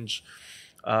change.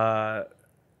 I'm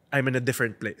in a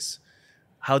different place.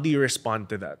 How do you respond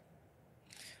to that?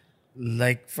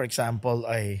 Like, for example,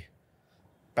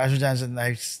 Pastor Janssen and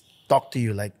I talk to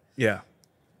you like, Yeah.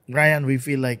 Ryan, we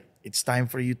feel like it's time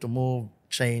for you to move,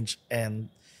 change, and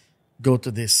go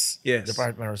to this Yes.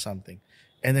 department or something.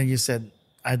 And then you said,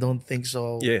 I don't think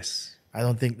so. Yes. I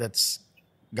don't think that's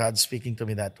God speaking to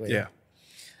me that way. Yeah.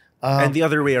 And the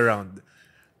other way around.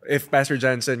 If Pastor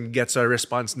Janssen gets a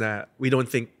response na, we don't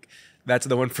think that's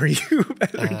the one for you,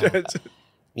 Pastor Janssen.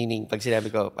 Meaning, pag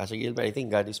sinabi ko, Pastor Gilbert, I think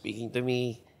God is speaking to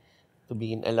me to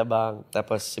be in Alabang.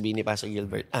 Tapos sabihin ni Pastor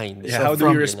Gilbert, hindi. Yeah, how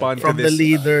do you respond to From this? the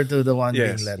leader to the one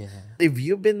Yes. being led. Yeah. If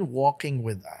you've been walking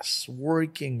with us,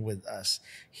 working with us,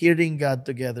 hearing God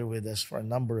together with us for a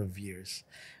number of years,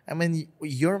 I mean,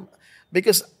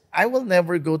 because I will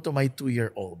never go to my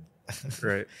 2-year-old.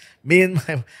 Right. Me and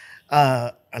my,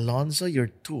 Alonzo,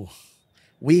 you're 2.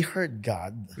 We heard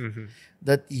God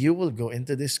that you will go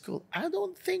into this school. I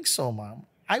don't think so, Mom.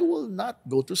 I will not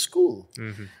go to school.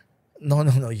 No,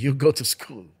 you go to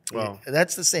school. Wow.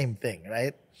 That's the same thing,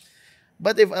 right?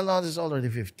 But if Alonzo is already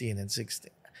 15 and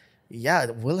 16,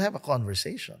 yeah, we'll have a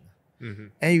conversation.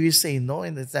 And if you say no,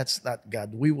 and that's not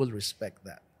God, we will respect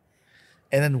that.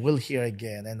 And then we'll hear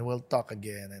again, and we'll talk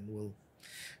again, and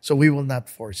so we will not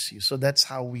force you. So that's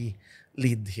how we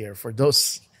lead here. For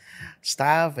those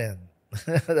staff and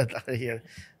that are here,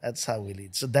 that's how we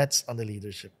lead. So that's on the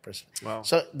leadership perspective. Wow.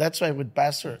 So that's why with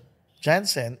Pastor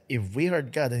Janssen, if we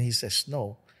heard God and he says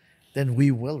no, then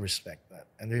we will respect that.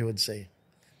 And we would say,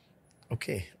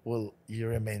 okay, well, you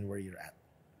remain where you're at.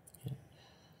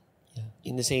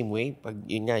 In the same way, pag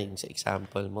yun nga, yung sa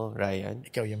example mo, Ryan,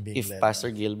 Ikaw yung being if led. Pastor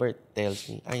Gilbert tells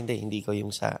me, hindi ko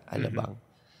yung sa Alabang,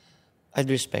 I'd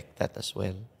respect that as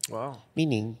well. Wow.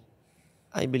 Meaning,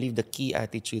 I believe the key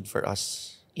attitude for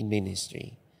us in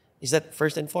ministry is that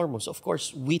first and foremost, of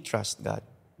course, we trust God.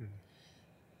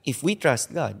 If we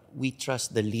trust God, we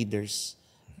trust the leaders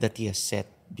that He has set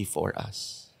before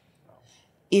us.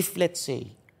 If, let's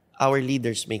say, our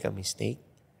leaders make a mistake,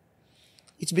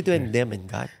 it's between them and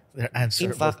God. They're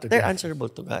answerable In fact, to they're God. answerable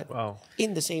to God. Wow.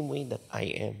 In the same way that I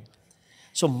am.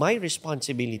 So my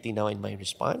responsibility now and my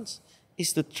response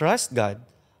is to trust God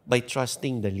by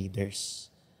trusting the leaders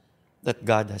that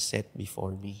God has set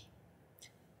before me.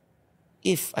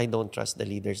 If I don't trust the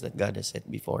leaders that God has set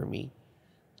before me,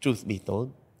 truth be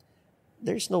told,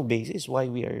 there's no basis why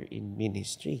we are in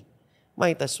ministry.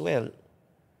 Might as well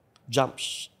jump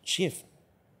shift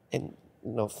and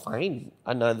find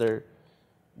another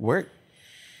work.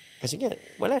 Kasi nga,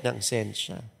 wala nang sense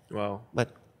siya. Wow. But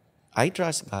I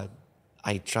trust God.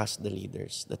 I trust the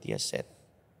leaders that He has set.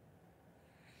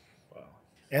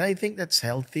 And I think that's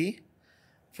healthy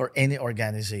for any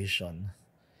organization.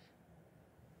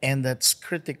 And that's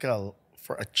critical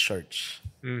for a church.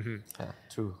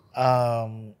 True.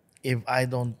 If I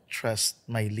don't trust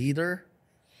my leader,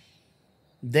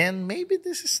 then maybe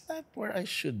this is not where I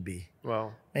should be.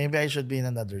 Wow. Maybe I should be in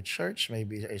another church.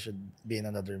 Maybe I should be in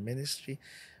another ministry.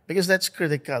 Because that's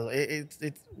critical.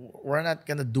 We're not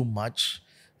going to do much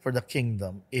for the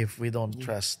kingdom if we don't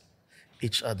trust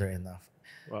each other enough.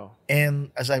 Wow.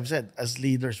 And as I've said, as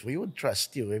leaders, we would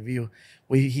trust you. If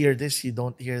we hear this, you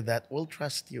don't hear that, we'll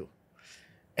trust you.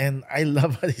 And I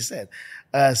love what he said.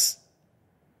 As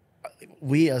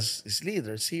his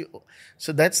leaders,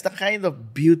 so that's the kind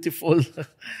of beautiful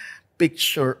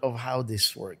picture of how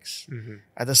this works.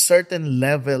 At a certain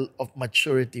level of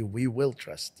maturity, we will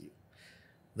trust you.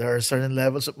 There are certain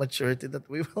levels of maturity that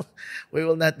we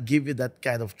will not give you that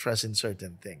kind of trust in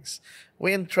certain things.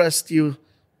 We entrust you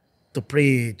to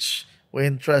preach. We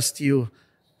entrust you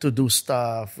to do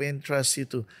stuff. We entrust you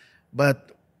to,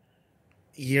 but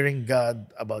hearing God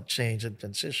about change and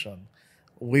transition,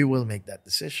 we will make that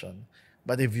decision.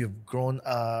 But if you've grown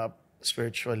up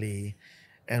spiritually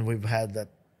and we've had that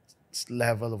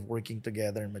level of working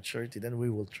together and maturity, then we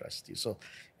will trust you. So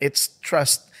it's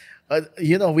trust.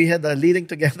 We had a Leading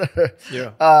Together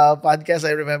podcast.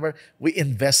 I remember we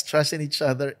invest trust in each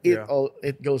other.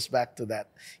 It goes back to that,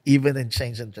 even in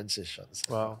change and transitions.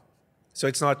 Wow. So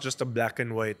it's not just a black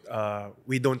and white.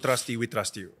 We don't trust you. We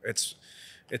trust you.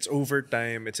 It's over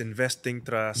time. It's investing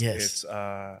trust. Yes.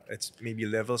 It's maybe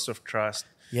levels of trust.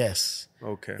 Yes.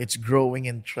 Okay. It's growing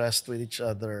in trust with each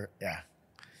other. Yeah.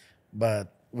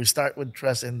 But we start with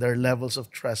trust, and there are levels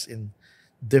of trust in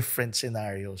different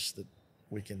scenarios that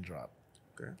we can drop.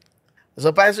 Okay.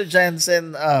 So, Pastor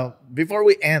Janssen, before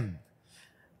we end,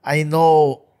 I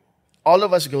know all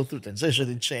of us go through transition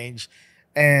and change,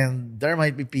 and there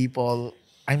might be people,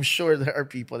 I'm sure there are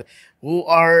people who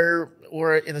are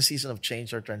in a season of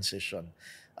change or transition.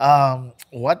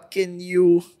 What can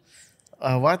you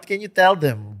tell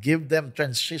them? Give them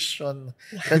transition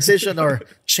or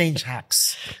change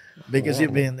hacks. Because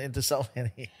you've been into so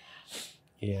many.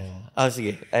 Yeah.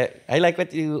 Sige. I like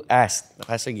what you asked,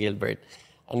 Pastor Gilbert.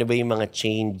 Ano ba yung mga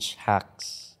change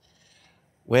hacks?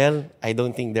 Well, I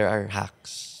don't think there are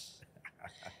hacks.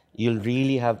 You'll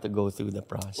really have to go through the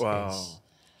process.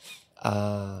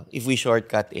 If we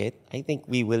shortcut it, I think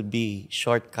we will be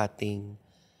shortcutting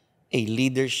a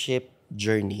leadership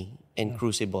journey and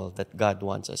crucible that God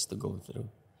wants us to go through.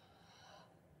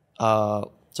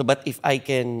 But if I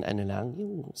can,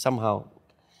 yung somehow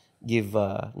give,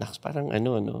 parang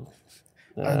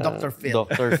Dr. Phil.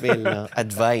 Dr. Phil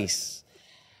advice.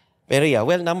 Pero yeah,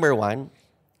 well, number one,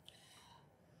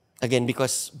 again,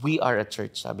 because we are a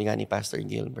church, sabi nga ni Pastor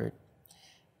Gilbert,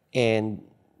 and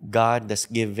God has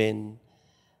given,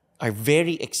 our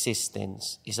very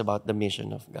existence is about the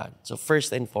mission of God. So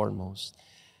first and foremost,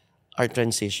 our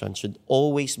transition should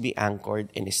always be anchored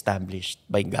and established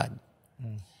by God.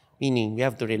 Meaning, we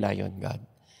have to rely on God.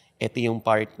 Ito yung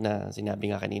part na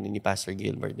sinabi nga kanina ni Pastor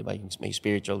Gilbert, di ba? Yung may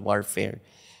spiritual warfare.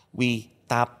 We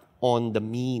tap on the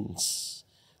means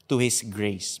to His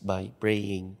grace by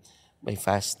praying, by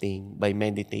fasting, by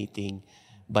meditating,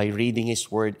 by reading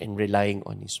His Word and relying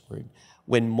on His Word.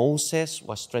 When Moses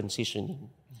was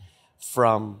transitioning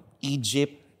from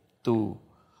Egypt to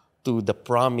the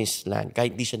Promised Land,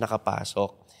 kahit di siya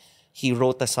nakapasok, he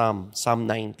wrote a psalm, Psalm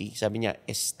 90. Sabi niya,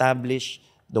 establish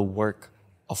the work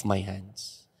of my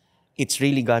hands. It's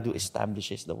really God who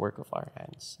establishes the work of our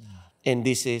hands. And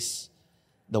this is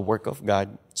the work of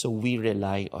God, so we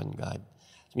rely on God.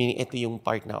 Meaning, ito yung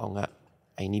part na,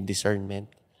 I need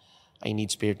discernment, I need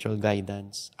spiritual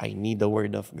guidance, I need the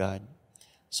Word of God.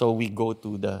 So we go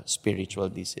to the spiritual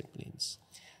disciplines.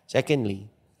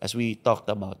 Secondly, as we talked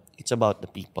about, it's about the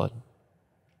people.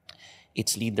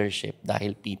 It's leadership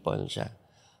dahil people siya.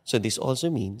 So this also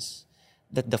means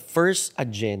that the first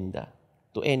agenda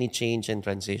to any change and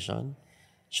transition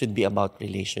should be about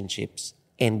relationships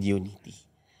and unity.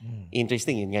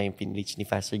 Interesting, yun nga yung pinreach ni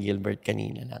Pastor Gilbert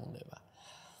kanina lang, di ba?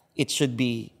 It should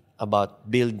be about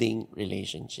building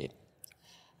relationship.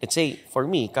 Let's say, for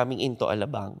me, coming into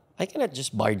Alabang, I cannot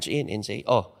just barge in and say,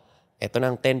 eto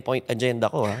na ang 10-point agenda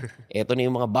ko, ha? Eto na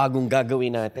yung mga bagong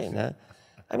gagawin natin, ha?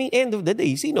 I mean, end of the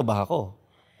day, sino ba ako?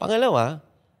 Pangalawa,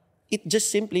 it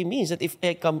just simply means that if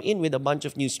I come in with a bunch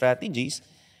of new strategies,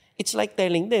 it's like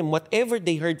telling them whatever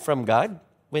they heard from God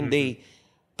when they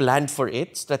planned for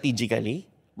it strategically,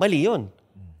 mali yun.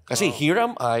 Kasi here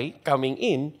am I coming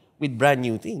in with brand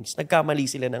new things. Nagkamali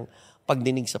sila ng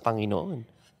pagdinig sa Panginoon.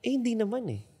 Hindi naman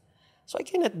eh. So I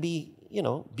cannot be,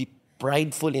 be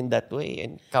prideful in that way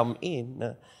and come in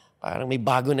na parang may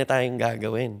bago na tayong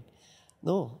gagawin.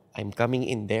 No, I'm coming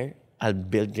in there. I'll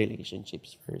build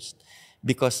relationships first.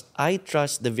 Because I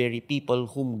trust the very people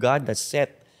whom God has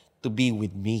set to be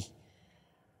with me.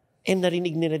 And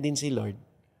narinig nila din si Lord.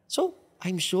 So,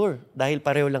 I'm sure, dahil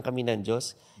pareho lang kami ng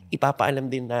Diyos,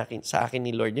 ipapaalam din sa akin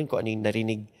ni Lord yun kung ano yung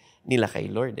narinig nila kay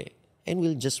Lord eh. And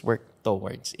we'll just work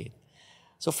towards it.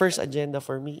 So, first agenda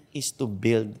for me is to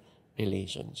build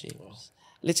relationships.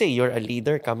 Let's say you're a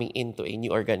leader coming into a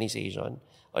new organization.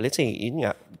 Or let's say, yun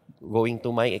nga, going to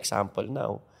my example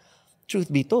now. Truth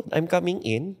be told, I'm coming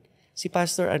in, si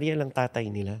Pastor Ariel ang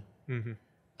tatay nila.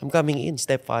 I'm coming in,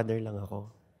 stepfather lang ako.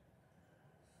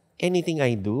 Anything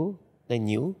I do na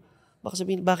new, baka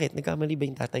sabihin, bakit? Nagkamali ba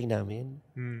yung tatay namin?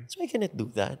 So I cannot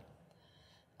do that.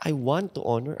 I want to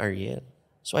honor Ariel.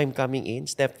 So I'm coming in,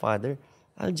 stepfather,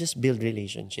 I'll just build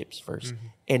relationships first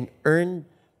and earn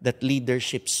that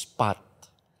leadership spot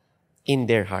in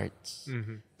their hearts.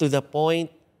 To the point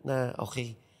na,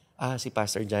 okay, si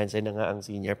Pastor Janssen na nga ang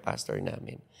senior pastor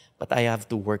namin. But I have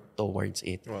to work towards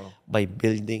it by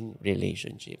building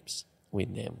relationships with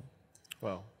them.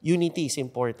 Wow. Unity is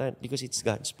important because it's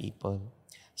God's people.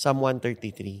 Psalm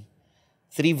 133.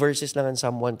 3 verses lang on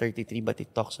Psalm 133, but it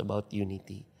talks about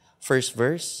unity. First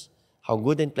verse, how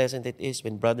good and pleasant it is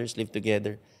when brothers live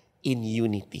together in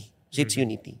unity. So it's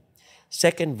unity.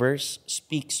 Second verse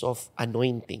speaks of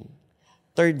anointing.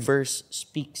 Third verse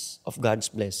speaks of God's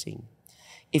blessing.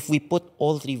 If we put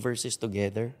all 3 verses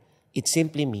together, it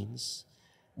simply means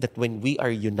that when we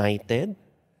are united,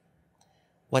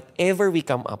 whatever we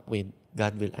come up with,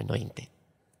 God will anoint it.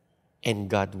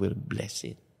 And God will bless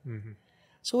it.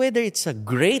 So whether it's a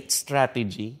great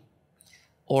strategy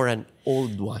or an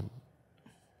old one,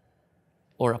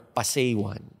 or a passé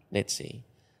one, let's say,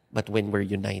 but when we're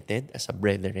united as a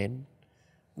brethren,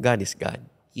 God is God.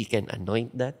 He can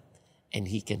anoint that and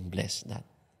He can bless that.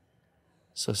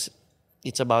 So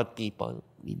it's about people.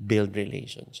 We build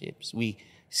relationships. We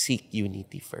seek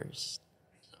unity first.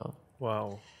 So,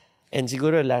 Wow. and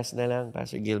siguro last na lang,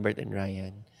 Pastor Gilbert and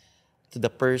Ryan, to the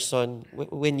person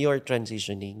when you're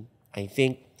transitioning. I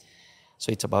think,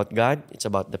 so it's about God, it's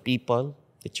about the people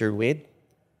that you're with,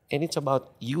 and it's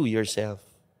about you yourself.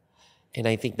 And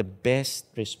I think the best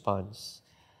response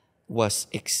was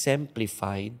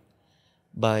exemplified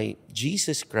by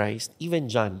Jesus Christ, even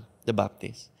John the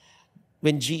Baptist.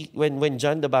 When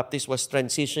John the Baptist was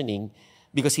transitioning,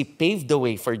 because he paved the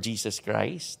way for Jesus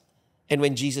Christ, and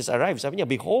when Jesus arrived, sabi niya,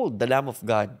 behold, the Lamb of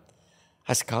God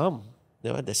has come,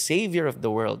 diba? The Savior of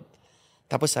the world.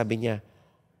 Tapos sabi niya,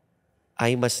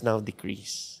 I must now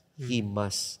decrease. He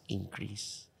must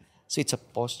increase. So it's a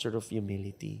posture of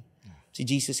humility. Si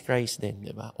Jesus Christ din,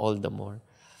 diba? All the more.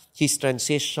 His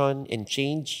transition and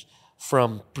change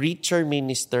from preacher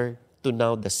minister to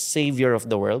now the Savior of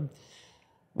the world.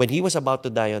 When he was about to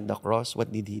die on the cross,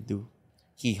 what did he do?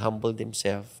 He humbled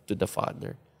himself to the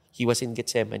Father. He was in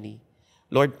Gethsemane.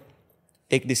 Lord,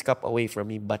 take this cup away from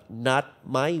me, but not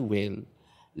my will,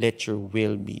 let your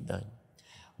will be done.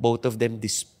 Both of them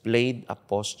displayed a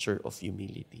posture of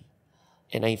humility.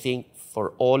 And I think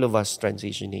for all of us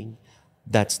transitioning,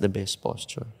 that's the best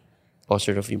posture.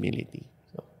 Posture of humility.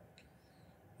 So.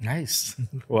 Nice.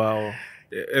 Wow.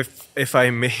 If I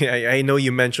may, I know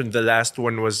you mentioned the last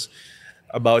one was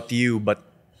about you, but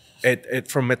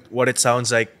what it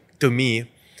sounds like to me,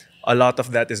 a lot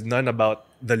of that is none about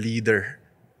the leader.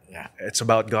 Yeah. It's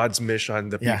about God's mission,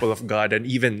 the people of God, and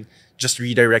even just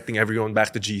redirecting everyone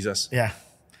back to Jesus. Yeah.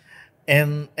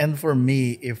 And for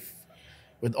me, if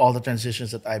with all the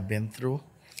transitions that I've been through,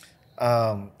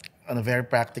 on a very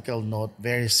practical note,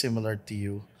 very similar to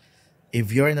you,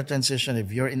 if you're in a transition,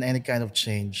 if you're in any kind of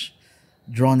change,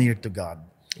 draw near to God.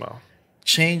 Wow.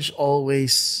 Change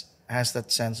always has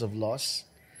that sense of loss.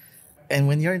 And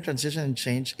when you're in transition and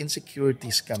change,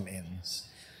 insecurities come in.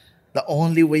 The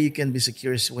only way you can be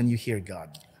secure is when you hear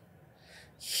God.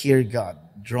 Hear God.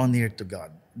 Draw near to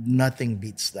God. Nothing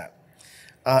beats that.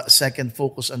 Second,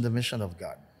 focus on the mission of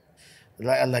God.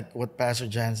 Like what Pastor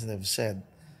Janssen have said,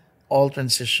 all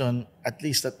transition, at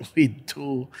least that we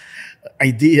do,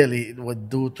 ideally would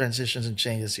do transitions and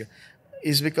changes here,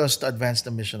 is because to advance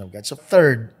the mission of God. So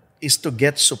third is to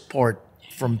get support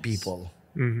from people.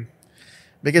 Mm-hmm.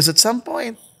 Because at some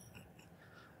point,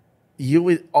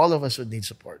 all of us would need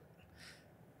support.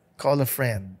 Call a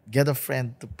friend. Get a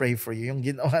friend to pray for you. Yung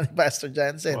ginawa ni Pastor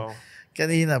Janssen. Wow.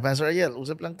 Kanina, Pastor Ariel,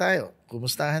 usap lang tayo.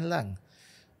 Kumustahan lang.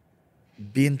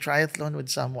 Be in triathlon with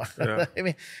someone. Yeah. I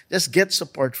mean, just get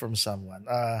support from someone.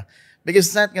 Because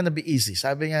it's not gonna be easy.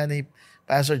 Sabi nga ni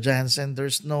Pastor Janssen,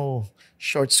 there's no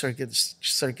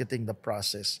circuiting the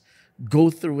process. Go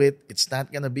through it. It's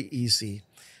not gonna be easy.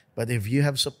 But if you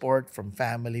have support from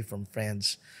family, from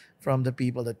friends, from the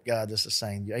people that God has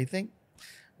assigned you, I think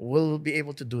we'll be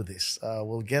able to do this.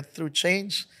 We'll get through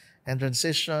change and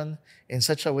transition in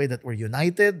such a way that we're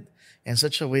united, in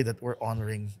such a way that we're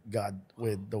honoring God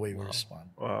with the way we respond.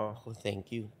 Wow. Oh,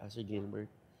 thank you, Pastor Gilbert.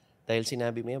 Dahil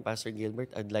sinabi mo yan, Pastor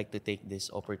Gilbert, I'd like to take this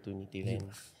opportunity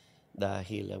rin.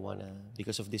 Dahil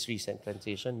because of this recent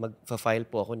transition, magfa-file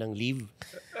po ako ng leave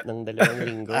ng 2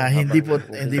 linggo.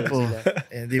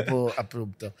 Hindi po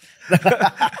approved to.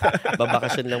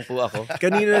 Babakasyon lang po ako.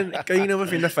 Kanina ba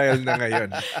fina-file na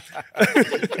ngayon?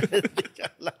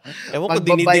 Ewan ko,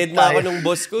 dinidedma ako ng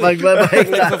boss ko.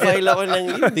 Magbabike tayo. Nagpa-file ako ng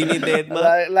leave,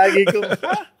 dinidedma. Lagi ko,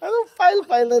 anong file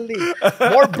na leave?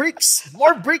 More bricks.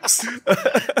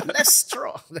 Less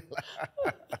straw.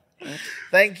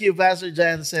 Thank you, Pastor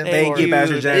Janssen. Thank you,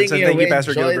 Pastor Janssen. Thank you,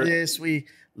 Pastor Gilbert. We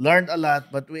learned a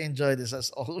lot, but we enjoyed this as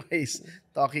always,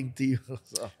 talking to you.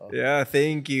 So. Yeah,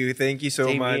 thank you. Thank you so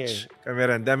Same much. here. Kami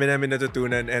rin, dami namin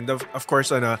natutunan. And of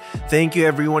course, thank you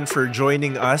everyone for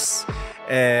joining us.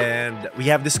 And we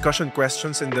have discussion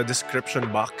questions in the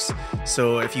description box.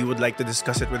 So if you would like to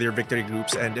discuss it with your victory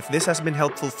groups, and if this has been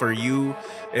helpful for you,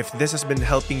 if this has been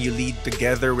helping you lead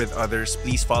together with others,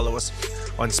 please follow us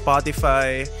on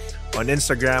Spotify, on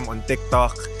Instagram, on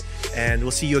TikTok. And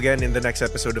we'll see you again in the next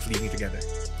episode of Leading Together.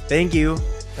 Thank you.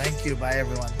 Thank you. Bye,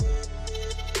 everyone.